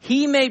himself.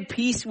 He made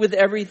peace with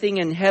everything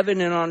in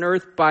heaven and on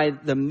earth by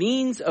the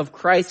means of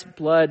Christ's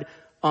blood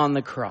on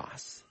the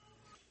cross.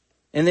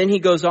 And then he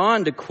goes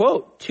on to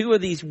quote two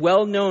of these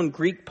well-known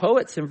Greek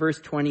poets in verse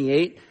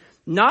 28,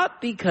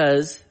 not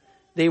because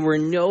they were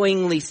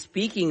knowingly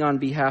speaking on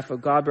behalf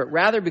of God, but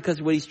rather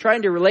because what he's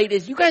trying to relate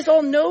is, you guys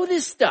all know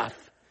this stuff.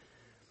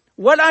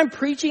 What I'm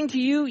preaching to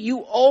you,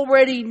 you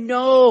already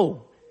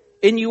know.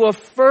 And you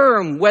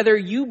affirm whether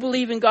you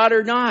believe in God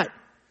or not.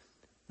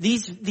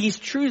 These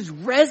truths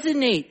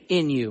resonate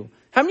in you.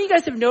 How many of you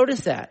guys have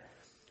noticed that?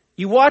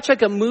 You watch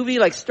like a movie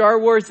like Star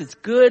Wars, it's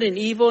good and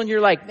evil, and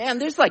you're like, man,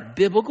 there's like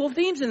biblical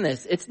themes in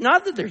this. It's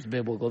not that there's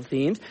biblical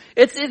themes.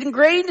 It's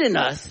ingrained in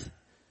us.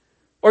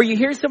 Or you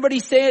hear somebody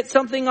say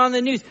something on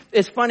the news.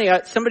 It's funny,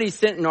 somebody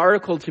sent an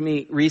article to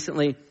me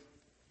recently,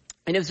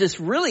 and it was this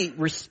really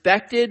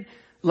respected,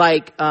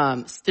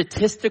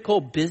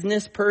 statistical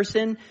business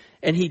person,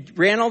 and he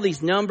ran all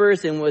these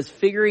numbers and was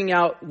figuring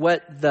out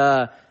what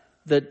the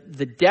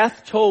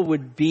death toll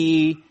would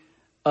be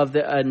of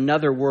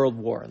another world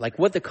war, like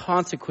what the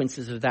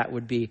consequences of that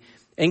would be.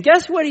 And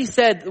guess what he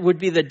said would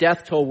be the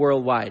death toll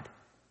worldwide?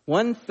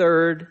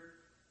 1/3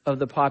 of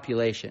the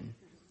population.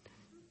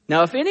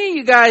 Now, if any of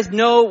you guys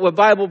know what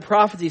Bible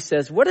prophecy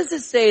says, what does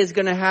it say is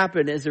going to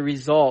happen as a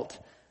result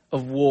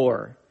of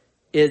war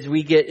as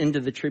we get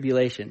into the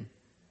tribulation?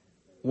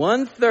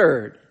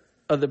 1/3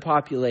 of the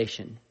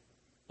population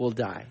will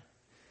die.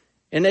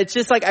 And it's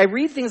just like, I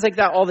read things like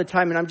that all the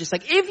time, and I'm just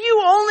like, if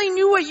you only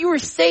knew what you were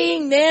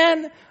saying,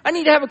 man, I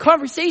need to have a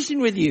conversation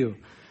with you.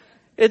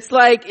 It's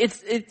like,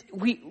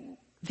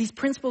 these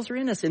principles are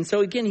in us. And so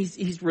again,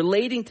 he's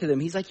relating to them.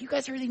 He's like, you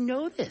guys already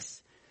know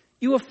this.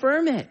 You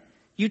affirm it.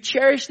 You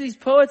cherish these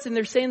poets, and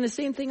they're saying the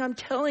same thing I'm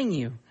telling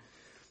you.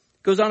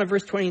 Goes on in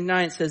verse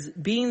 29, it says,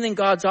 being then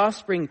God's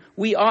offspring,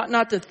 we ought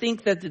not to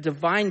think that the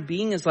divine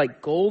being is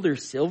like gold or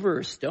silver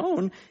or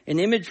stone, an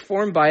image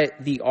formed by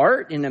the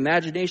art and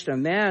imagination of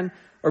man,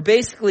 or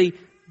basically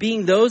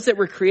being those that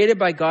were created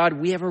by God.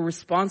 We have a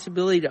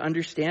responsibility to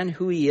understand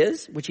who he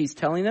is, which he's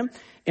telling them,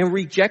 and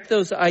reject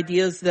those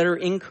ideas that are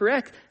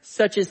incorrect,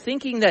 such as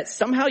thinking that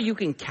somehow you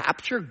can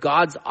capture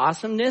God's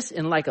awesomeness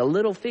in like a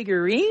little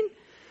figurine.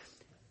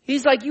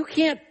 He's like, you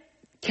can't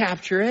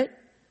capture it.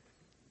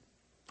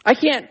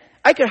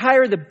 I could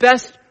hire the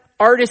best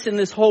artist in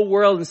this whole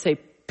world and say,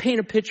 paint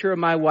a picture of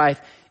my wife,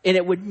 and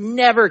it would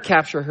never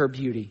capture her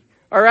beauty.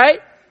 All right?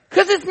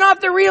 Because it's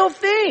not the real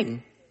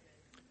thing.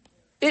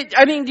 Do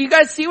you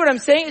guys see what I'm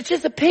saying? It's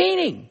just a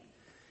painting.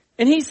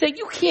 And he's saying,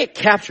 you can't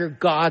capture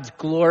God's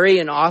glory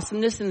and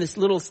awesomeness in this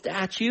little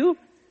statue.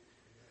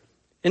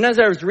 And as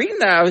I was reading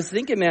that, I was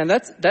thinking, man,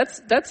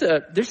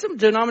 there's some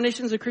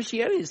denominations of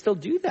Christianity that still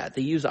do that.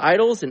 They use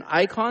idols and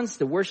icons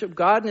to worship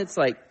God, and it's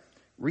like,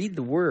 read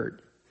the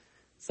word.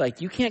 It's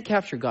like, you can't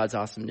capture God's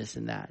awesomeness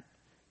in that.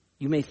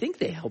 You may think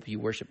they help you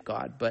worship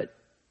God, but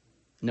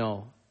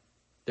no,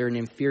 they're an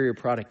inferior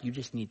product. You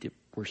just need to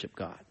worship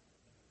God.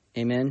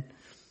 Amen.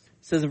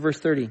 It says in verse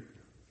 30,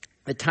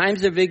 the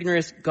times of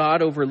ignorance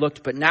God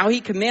overlooked, but now he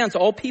commands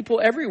all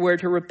people everywhere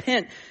to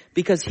repent,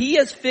 because he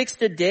has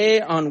fixed a day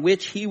on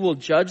which he will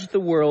judge the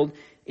world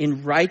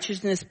in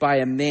righteousness by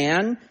a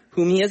man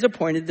whom he has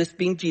appointed, this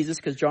being Jesus,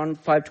 because John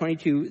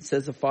 5:22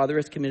 says the Father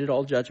has committed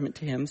all judgment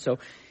to him. So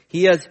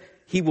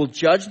he will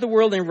judge the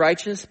world in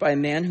righteousness by a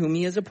man whom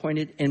he has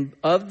appointed, and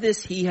of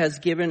this he has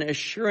given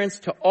assurance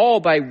to all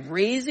by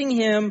raising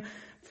him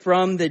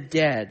from the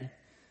dead.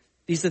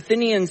 These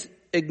Athenians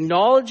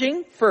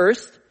acknowledging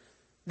first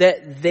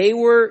that they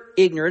were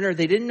ignorant, or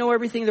they didn't know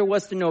everything there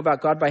was to know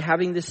about God by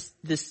having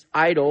this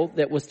idol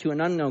that was to an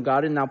unknown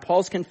God. And now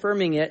Paul's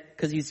confirming it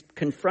because he's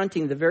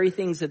confronting the very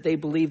things that they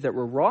believed that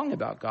were wrong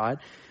about God.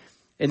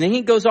 And then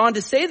he goes on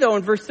to say, though,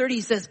 in verse 30,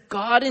 he says,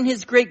 God in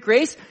his great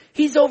grace,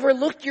 he's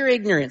overlooked your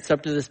ignorance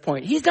up to this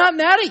point. He's not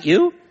mad at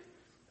you.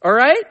 All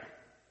right?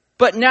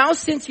 But now,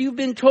 since you've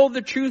been told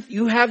the truth,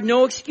 you have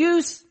no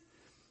excuse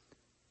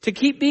to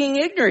keep being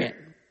ignorant.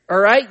 All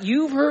right?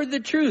 You've heard the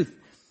truth.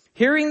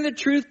 Hearing the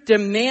truth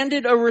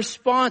demanded a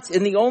response,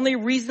 and the only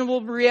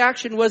reasonable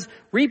reaction was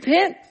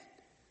repent.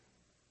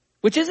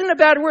 Which isn't a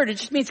bad word. It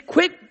just means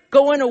quit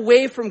going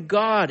away from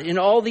God in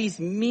all these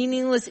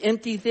meaningless,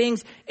 empty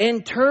things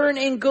and turn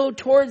and go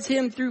towards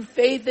him through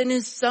faith in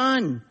his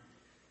Son.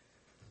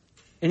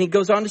 And he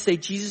goes on to say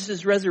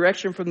Jesus'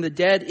 resurrection from the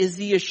dead is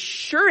the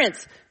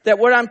assurance that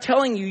what I'm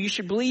telling you, you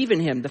should believe in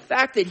him. The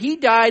fact that he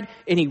died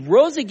and he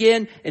rose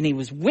again and he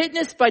was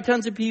witnessed by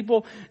tons of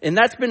people and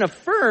that's been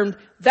affirmed,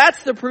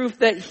 that's the proof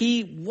that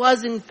he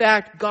was in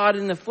fact God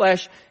in the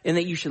flesh, and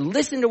that you should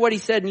listen to what he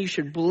said and you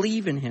should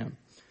believe in him.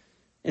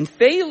 And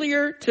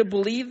failure to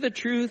believe the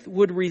truth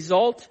would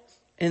result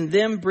in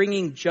them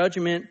bringing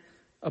judgment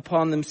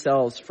upon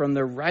themselves from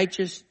the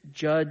righteous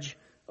judge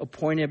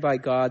appointed by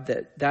God,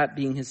 that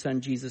being his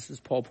Son Jesus, as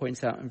Paul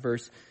points out in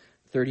verse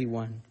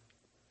 31.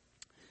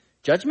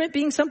 Judgment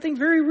being something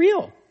very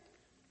real.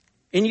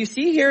 And you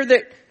see here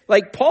that,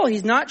 like Paul,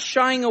 he's not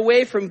shying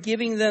away from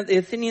giving the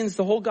Athenians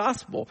the whole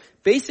gospel.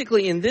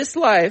 Basically, in this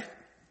life,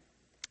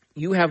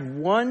 you have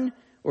one,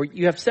 or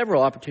you have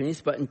several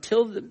opportunities, but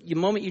until the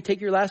moment you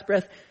take your last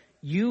breath,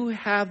 you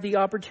have the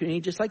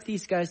opportunity, just like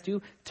these guys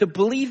do, to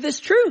believe this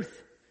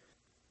truth.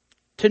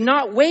 To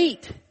not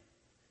wait.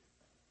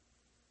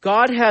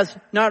 God has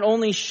not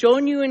only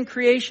shown you in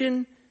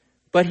creation,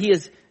 but he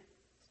has,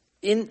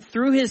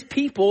 through his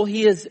people,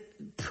 he has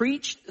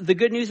preached the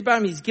good news about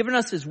him. He's given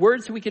us his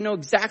word so we can know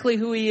exactly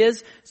who he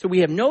is. So we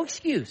have no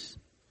excuse.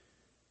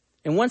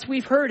 And once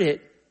we've heard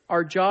it,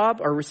 our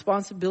job, our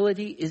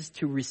responsibility is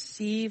to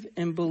receive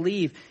and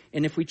believe.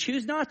 And if we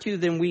choose not to,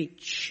 then we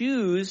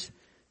choose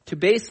to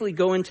basically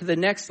go into the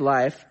next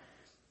life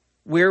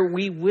where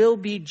we will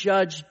be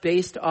judged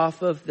based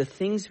off of the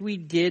things we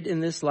did in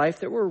this life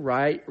that were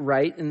right,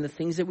 and the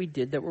things that we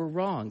did that were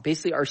wrong.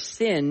 Basically, our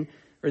sin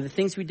or the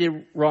things we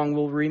did wrong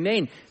will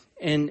remain.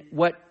 And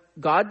what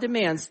God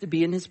demands to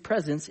be in his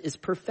presence is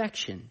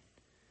perfection.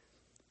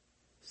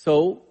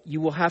 So you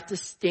will have to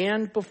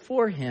stand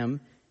before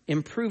him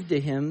and prove to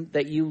him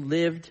that you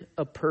lived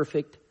a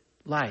perfect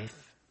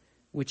life,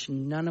 which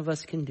none of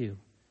us can do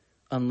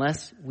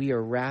unless we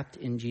are wrapped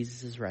in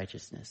Jesus'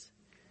 righteousness.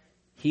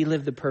 He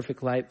lived the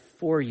perfect life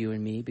for you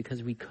and me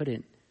because we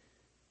couldn't.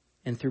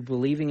 And through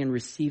believing and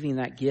receiving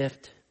that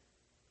gift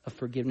of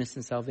forgiveness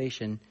and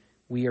salvation,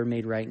 we are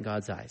made right in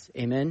God's eyes.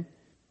 Amen?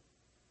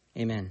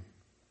 Amen.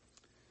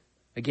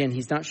 Again,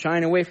 he's not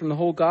shying away from the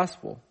whole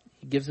gospel.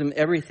 He gives them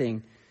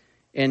everything.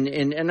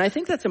 And I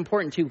think that's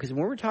important too, because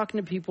when we're talking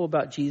to people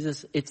about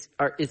Jesus, it's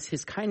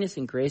his kindness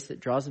and grace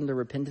that draws them to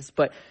repentance.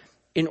 But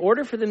in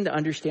order for them to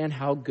understand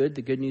how good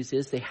the good news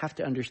is, they have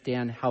to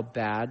understand how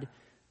bad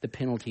the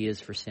penalty is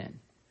for sin.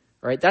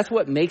 All right? That's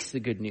what makes the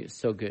good news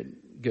so good,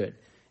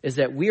 is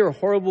that we are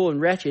horrible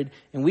and wretched,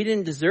 and we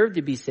didn't deserve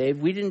to be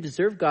saved. We didn't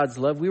deserve God's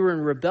love. We were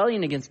in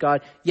rebellion against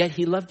God, yet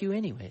he loved you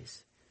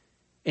anyways.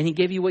 And he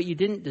gave you what you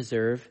didn't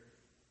deserve,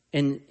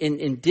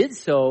 and did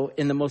so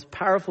in the most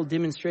powerful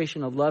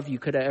demonstration of love you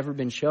could have ever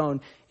been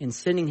shown in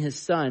sending his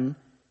son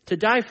to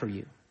die for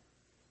you.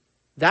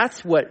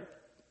 That's what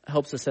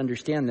helps us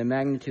understand the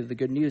magnitude of the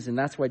good news, and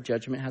that's why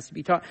judgment has to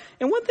be taught.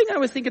 And one thing I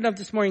was thinking of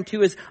this morning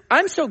too is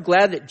I'm so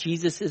glad that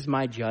Jesus is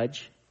my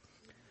judge.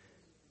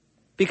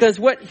 Because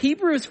what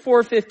Hebrews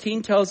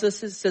 4:15 tells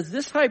us, it says,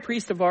 this high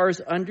priest of ours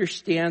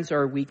understands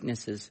our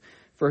weaknesses.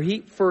 For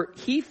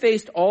he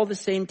faced all the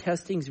same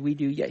testings we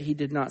do, yet he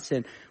did not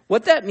sin.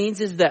 What that means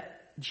is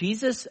that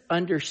Jesus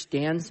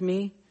understands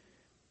me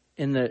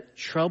in the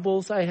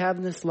troubles I have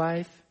in this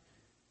life,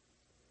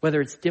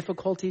 whether it's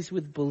difficulties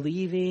with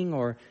believing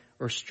or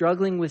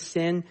struggling with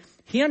sin.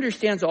 He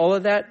understands all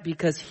of that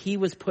because he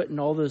was put in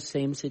all those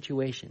same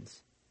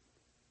situations.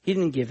 He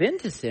didn't give in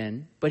to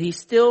sin, but he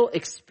still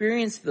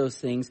experienced those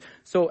things.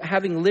 So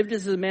having lived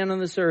as a man on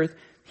this earth,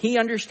 he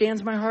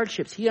understands my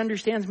hardships. He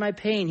understands my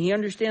pain. He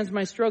understands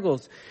my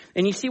struggles.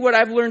 And you see, what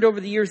I've learned over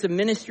the years of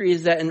ministry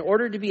is that in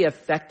order to be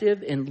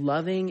effective in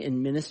loving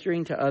and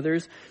ministering to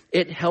others,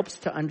 it helps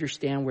to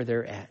understand where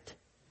they're at.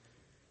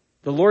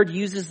 The Lord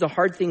uses the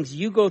hard things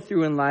you go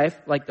through in life,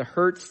 like the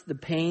hurts, the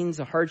pains,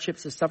 the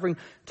hardships, the suffering,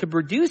 to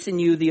produce in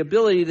you the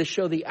ability to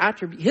show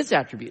his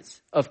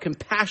attributes of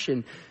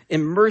compassion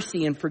and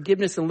mercy and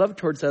forgiveness and love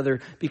towards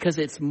others, because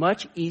it's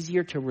much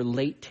easier to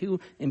relate to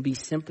and be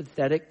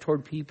sympathetic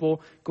toward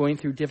people going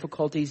through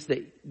difficulties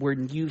where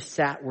you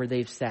sat where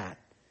they've sat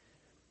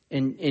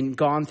and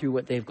gone through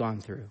what they've gone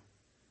through.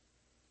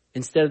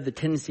 Instead of the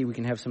tendency we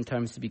can have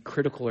sometimes to be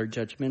critical or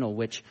judgmental,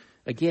 which,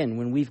 again,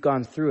 when we've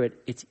gone through it,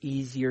 it's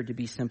easier to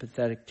be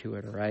sympathetic to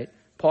it, all right?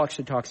 Paul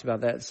actually talks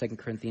about that in 2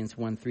 Corinthians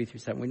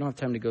 1:3-7. We don't have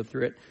time to go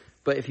through it,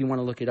 but if you want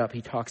to look it up,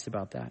 he talks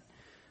about that.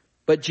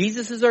 But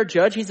Jesus is our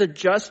judge. He's a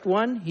just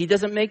one. He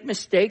doesn't make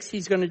mistakes.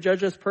 He's going to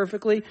judge us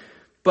perfectly.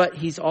 But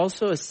he's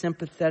also a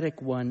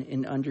sympathetic one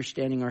in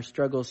understanding our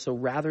struggles. So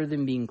rather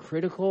than being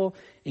critical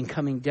and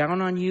coming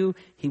down on you,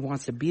 he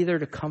wants to be there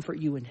to comfort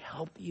you and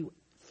help you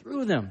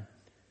through them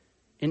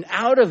and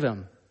out of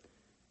them.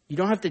 You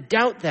don't have to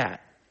doubt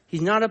that.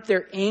 He's not up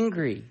there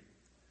angry.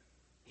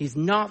 He's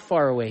not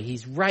far away.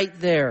 He's right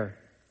there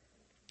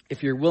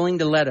if you're willing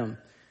to let him,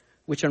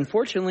 which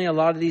unfortunately a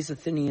lot of these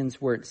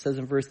Athenians weren't. It says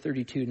in verse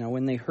 32, now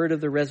when they heard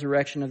of the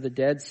resurrection of the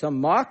dead,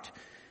 some mocked,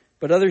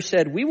 but others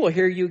said, we will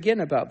hear you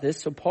again about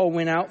this. So Paul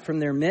went out from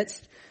their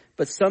midst,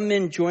 but some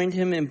men joined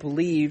him and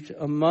believed,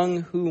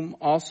 among whom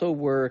also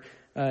were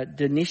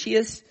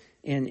Dionysius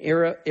and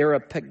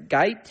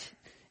Areopagite,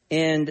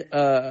 and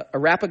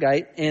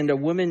Areopagite, and a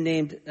woman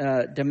named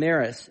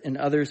Damaris, and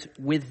others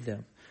with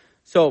them.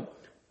 So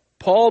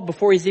Paul,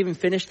 before he's even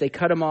finished, they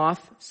cut him off.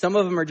 Some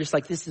of them are just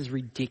like, this is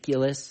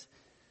ridiculous,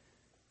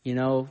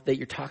 that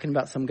you're talking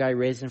about some guy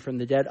raising from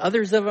the dead.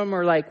 Others of them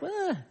are like,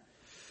 well,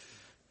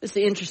 this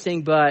is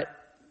interesting, but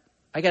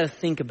I got to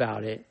think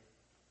about it.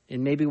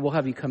 And maybe we'll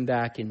have you come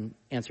back and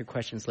answer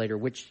questions later,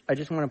 which I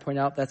just want to point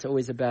out, that's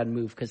always a bad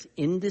move, because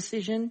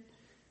indecision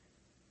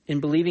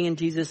in believing in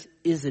Jesus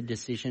is a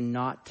decision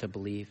not to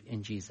believe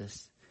in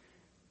Jesus.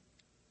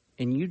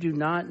 And you do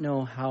not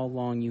know how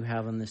long you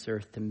have on this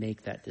earth to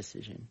make that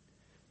decision.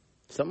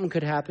 Something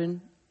could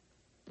happen,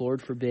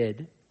 Lord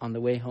forbid, on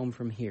the way home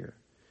from here.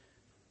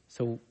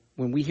 So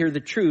when we hear the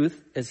truth,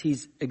 as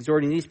he's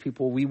exhorting these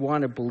people, we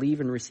want to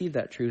believe and receive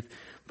that truth.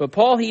 But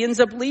Paul, he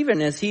ends up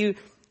leaving as he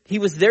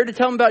was there to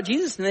tell them about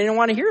Jesus, and they didn't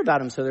want to hear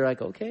about him. So they're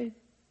like, okay,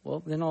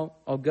 well, then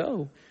I'll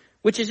go.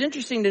 Which is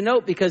interesting to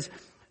note because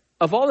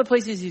of all the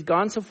places he's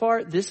gone so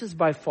far, this is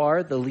by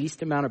far the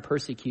least amount of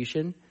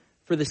persecution.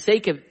 For the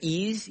sake of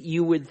ease,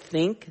 you would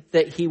think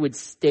that he would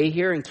stay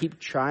here and keep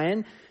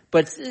trying.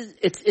 But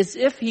it's as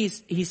if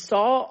he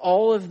saw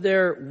all of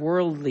their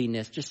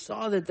worldliness, just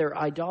saw that their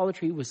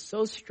idolatry was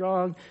so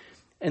strong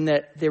and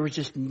that there was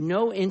just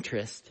no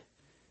interest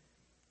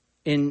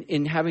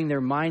in having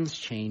their minds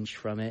changed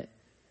from it,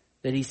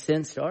 that he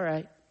sensed, all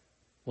right,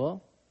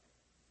 well,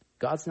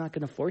 God's not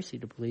going to force you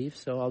to believe,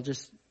 so I'll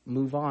just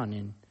move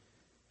on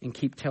and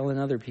keep telling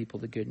other people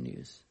the good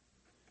news.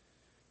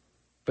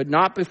 But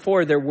not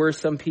before there were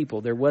some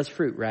people. There was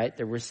fruit, right?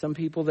 There were some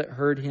people that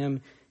heard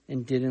him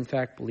and did in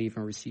fact believe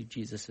and receive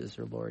Jesus as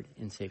their Lord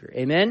and Savior.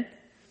 Amen?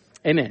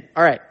 Amen.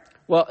 All right.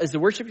 Well, as the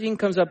worship team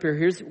comes up here,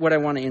 here's what I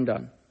want to end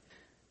on.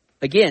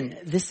 Again,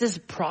 this is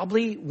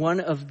probably one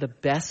of the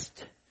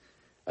best,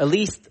 at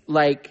least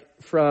like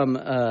from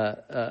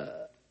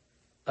a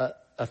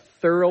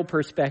thorough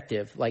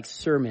perspective, like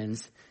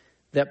sermons,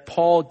 that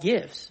Paul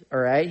gives. All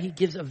right? He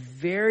gives a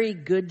very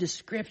good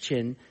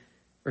description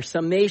or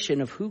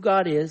summation of who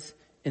God is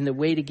and the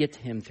way to get to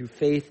him through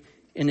faith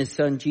in his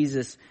son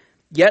Jesus.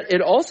 Yet it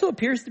also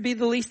appears to be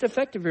the least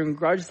effective in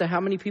regards to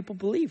how many people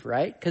believe,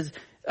 right? Because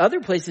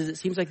other places it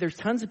seems like there's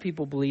tons of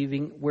people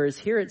believing, whereas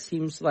here it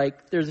seems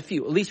like there's a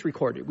few, at least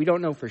recorded. We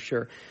don't know for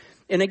sure.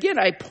 And again,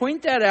 I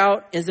point that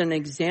out as an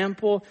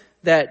example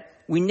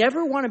that we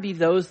never want to be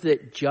those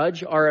that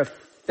judge our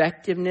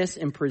effectiveness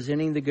in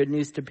presenting the good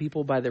news to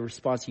people by the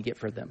response you get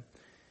from them.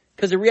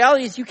 Because the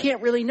reality is you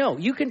can't really know.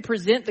 You can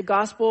present the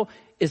gospel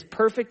as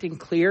perfect and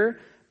clear,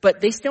 but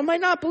they still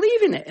might not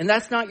believe in it, and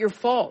that's not your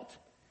fault.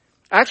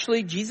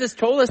 Actually, Jesus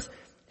told us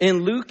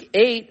in Luke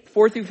 8,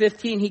 4 through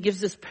 15, he gives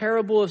this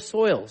parable of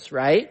soils,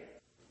 right?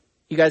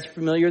 You guys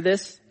familiar with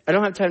this? I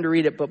don't have time to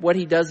read it, but what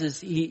he does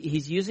is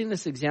he's using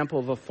this example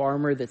of a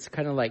farmer that's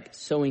kind of like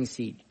sowing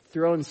seed,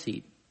 throwing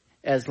seed,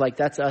 as like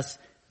that's us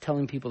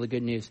telling people the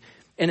good news.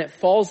 And it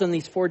falls on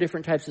these 4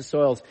 different types of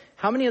soils.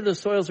 How many of those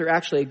soils are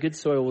actually a good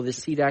soil where the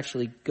seed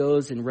actually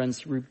goes and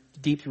runs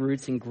deep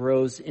roots and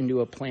grows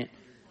into a plant?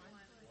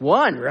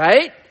 1,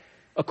 right?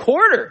 A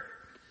quarter.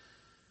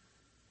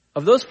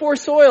 Of those 4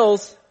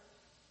 soils,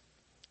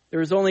 there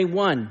was only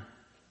 1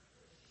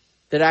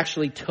 that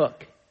actually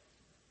took.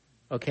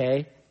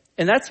 Okay?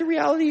 And that's the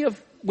reality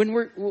of when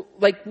we're,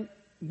 like,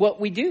 what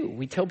we do.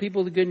 We tell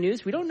people the good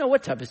news. We don't know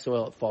what type of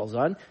soil it falls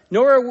on,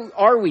 nor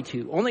are we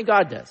to. Only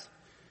God does.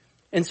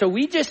 And so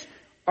we just,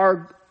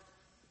 our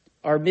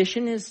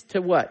mission is to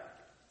what?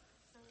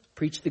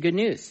 Preach the good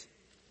news.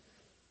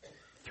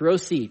 Throw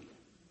seed.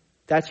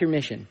 That's your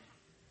mission.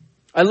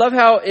 I love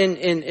how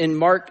in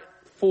Mark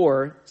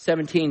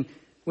 4:17,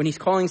 when he's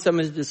calling some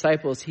of his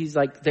disciples, he's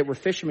like, that were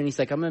fishermen, he's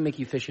like, I'm going to make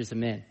you fishers of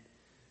men.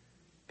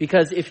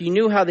 Because if you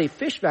knew how they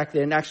fished back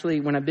then, actually,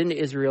 when I've been to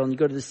Israel and you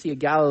go to the Sea of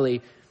Galilee,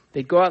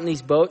 they'd go out in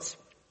these boats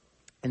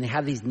and they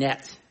have these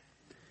nets.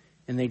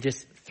 And they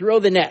just throw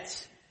the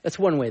nets. That's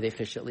one way they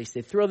fish, at least.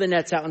 They throw the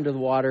nets out into the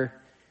water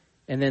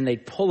and then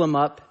they'd pull them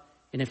up.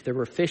 And if there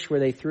were fish where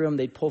they threw them,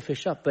 they'd pull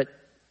fish up. But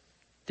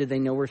did they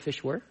know where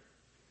fish were?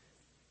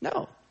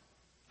 No.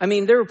 I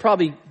mean, there were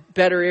probably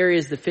better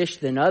areas to fish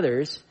than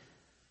others,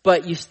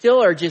 but you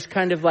still are just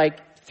kind of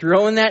like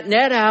throwing that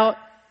net out,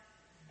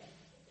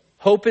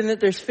 hoping that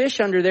there's fish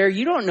under there.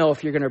 You don't know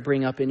if you're going to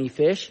bring up any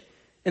fish.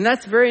 And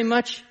that's very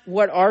much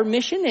what our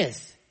mission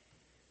is.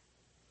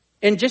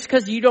 And just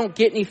because you don't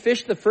get any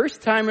fish the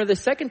first time or the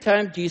second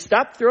time, do you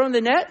stop throwing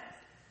the net?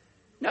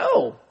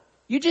 No.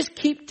 You just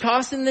keep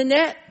tossing the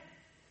net.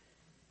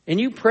 And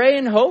you pray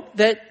and hope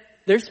that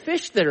there's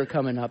fish that are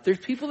coming up. There's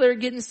people that are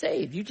getting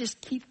saved. You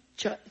just keep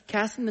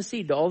casting the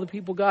seed to all the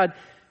people God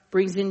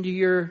brings into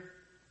your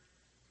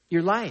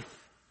life.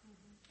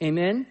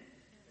 Amen?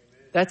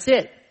 That's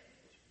it.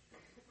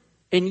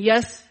 And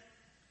yes,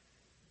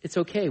 it's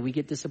okay. We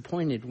get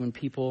disappointed when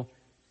people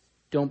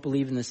don't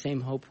believe in the same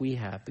hope we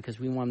have because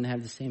we want them to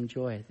have the same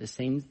joy, the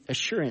same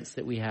assurance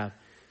that we have.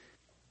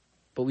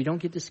 But we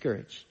don't get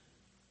discouraged.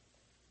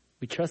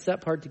 We trust that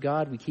part to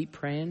God. We keep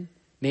praying.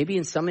 Maybe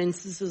in some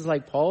instances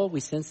like Paul, we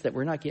sense that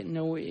we're not getting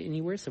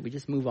anywhere, so we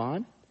just move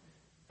on.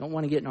 Don't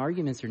want to get in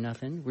arguments or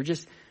nothing. We're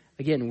just,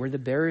 again, we're the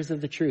bearers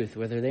of the truth.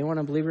 Whether they want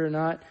to believe it or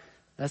not,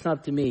 that's not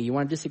up to me. You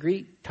want to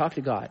disagree? Talk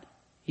to God.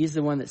 He's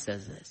the one that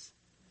says this.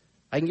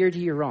 I can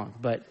guarantee you're wrong,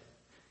 but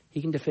he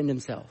can defend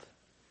himself.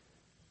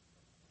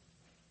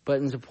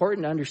 But it's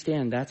important to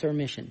understand that's our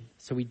mission,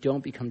 so we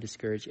don't become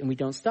discouraged and we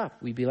don't stop.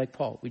 We be like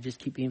Paul. We just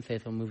keep being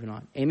faithful and moving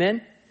on.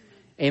 Amen?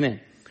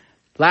 Amen.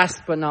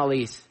 Last but not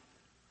least,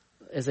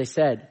 as I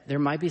said, there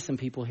might be some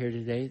people here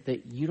today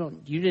that you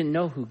didn't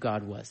know who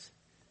God was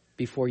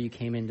before you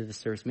came into the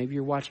service. Maybe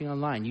you're watching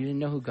online. You didn't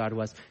know who God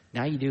was.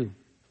 Now you do.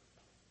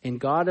 And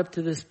God, up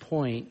to this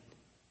point,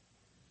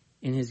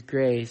 in his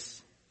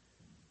grace,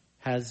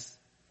 has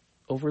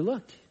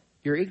overlooked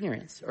your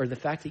ignorance or the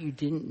fact that you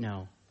didn't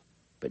know.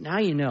 But now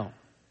you know.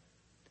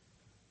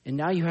 And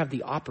now you have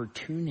the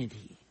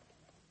opportunity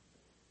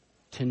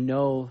to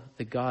know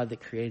the God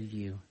that created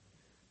you,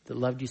 that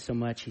loved you so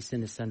much, he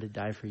sent his son to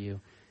die for you.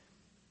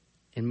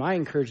 And my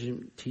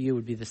encouragement to you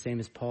would be the same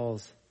as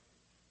Paul's.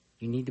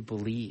 You need to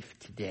believe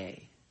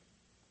today.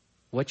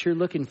 What you're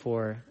looking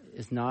for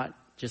is not,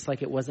 just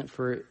like it wasn't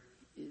for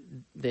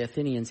the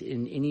Athenians,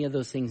 in any of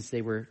those things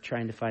they were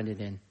trying to find it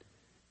in.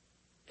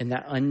 And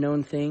that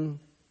unknown thing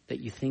that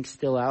you think's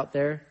still out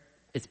there,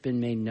 it's been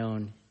made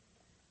known.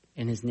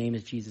 And his name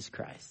is Jesus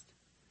Christ.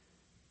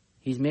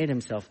 He's made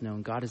himself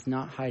known. God is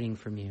not hiding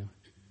from you.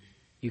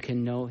 You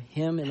can know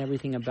him and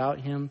everything about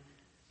him.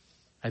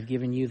 I've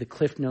given you the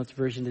Cliff Notes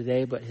version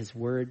today, but his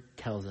word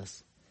tells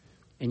us.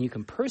 And you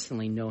can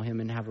personally know him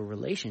and have a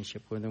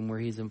relationship with him where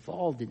he's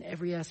involved in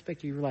every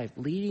aspect of your life,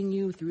 leading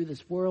you through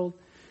this world,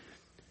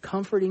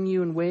 comforting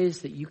you in ways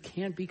that you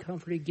can't be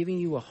comforted, giving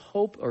you a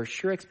hope or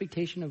sure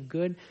expectation of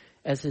good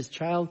as his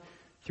child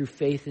through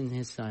faith in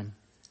his son.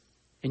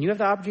 And you have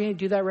the opportunity to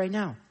do that right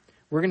now.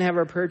 We're going to have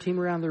our prayer team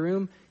around the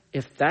room.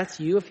 If that's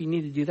you, if you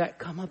need to do that,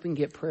 come up and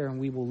get prayer and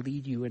we will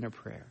lead you in a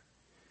prayer.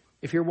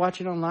 If you're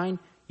watching online,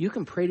 you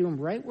can pray to him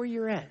right where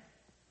you're at,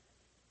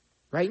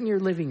 right in your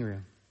living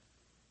room.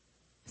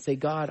 Say,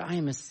 God, I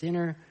am a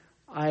sinner.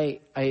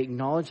 I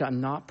acknowledge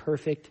I'm not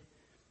perfect.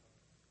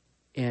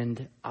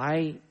 And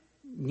I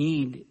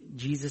need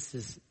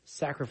Jesus'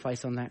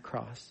 sacrifice on that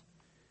cross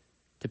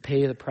to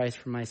pay the price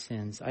for my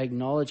sins. I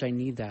acknowledge I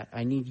need that.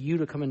 I need you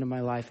to come into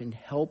my life and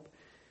help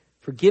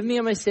forgive me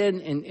of my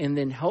sin and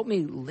then help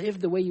me live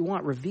the way you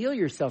want. Reveal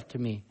yourself to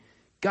me.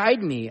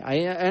 Guide me.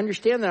 I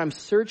understand that I'm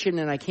searching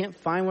and I can't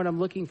find what I'm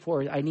looking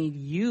for. I need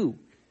you.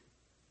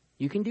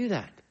 You can do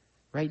that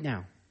right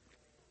now.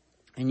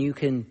 And you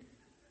can,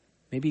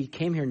 maybe you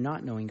came here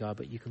not knowing God,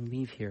 but you can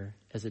leave here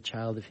as a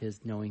child of his,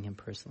 knowing him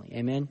personally.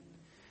 Amen.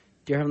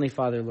 Dear Heavenly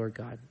Father, Lord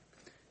God,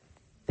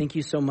 thank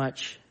you so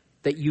much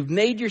that you've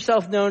made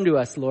yourself known to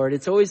us, Lord.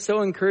 It's always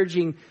so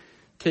encouraging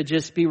to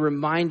just be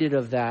reminded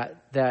of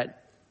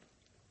that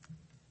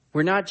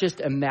we're not just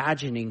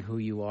imagining who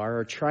you are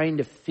or trying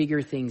to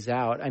figure things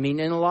out. I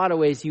mean, in a lot of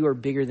ways, you are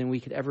bigger than we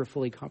could ever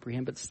fully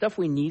comprehend. But the stuff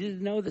we needed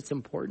to know that's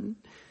important,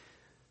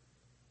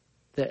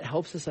 that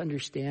helps us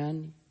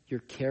understand your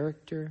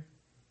character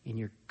and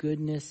your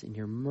goodness and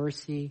your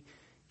mercy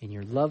and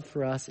your love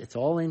for us, it's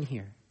all in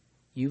here.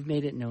 You've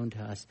made it known to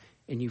us.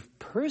 And you've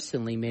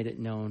personally made it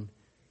known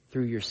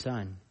through your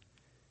son.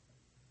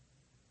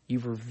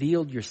 You've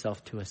revealed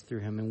yourself to us through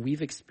him. And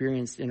we've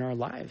experienced in our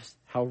lives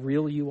how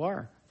real you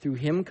are through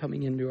him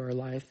coming into our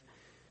life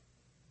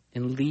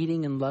and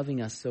leading and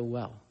loving us so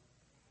well.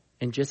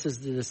 And just as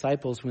the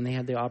disciples, when they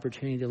had the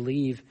opportunity to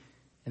leave,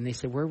 and they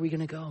said, where are we going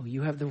to go?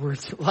 You have the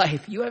words of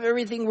life. You have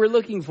everything we're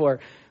looking for.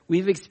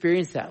 We've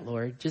experienced that,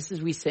 Lord. Just as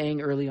we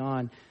sang early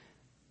on,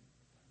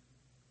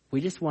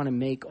 we just want to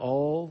make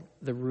all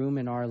the room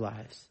in our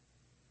lives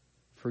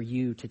for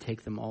you to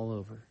take them all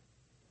over.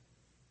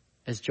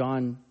 As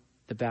John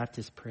the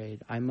Baptist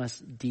prayed, I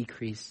must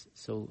decrease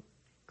so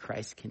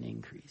Christ can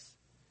increase.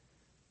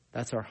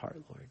 That's our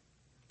heart, Lord.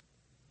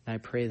 And I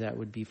pray that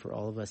would be for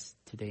all of us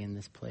today in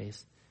this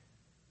place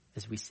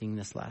as we sing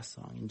this last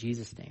song. In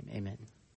Jesus' name, amen.